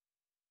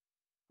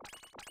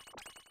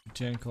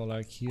tank or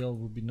like heal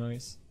would be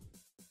nice.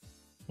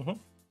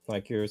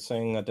 Like you're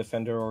saying, a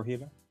defender or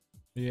healer.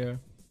 Yeah.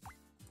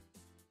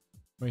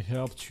 Might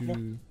help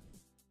to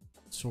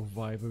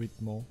survive a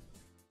bit more.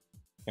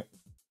 Yep.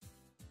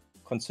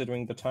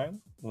 Considering the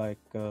time, like.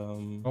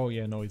 Oh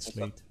yeah, no, it's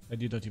late. I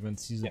did not even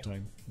see the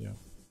time. Yeah.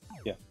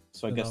 Yeah.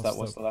 So I Then guess I'll that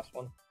was stop. the last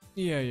one.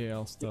 Yeah,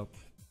 I'll stop.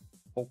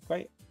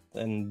 Okay.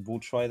 And we'll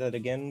try that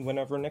again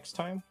whenever next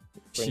time.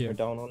 Bring her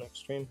down on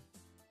extreme.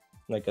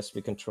 And I guess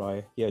we can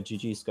try. Yeah,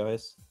 GG's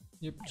guys.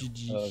 Yep,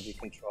 GG. We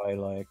can try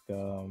like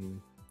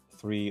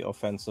 3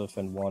 offensive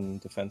and 1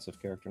 defensive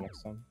character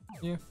next time.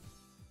 Yeah.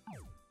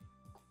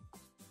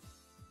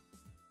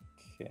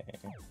 Okay.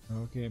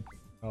 Okay.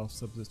 I'll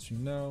stop the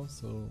stream now.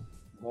 So.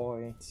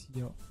 Boy. See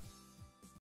ya.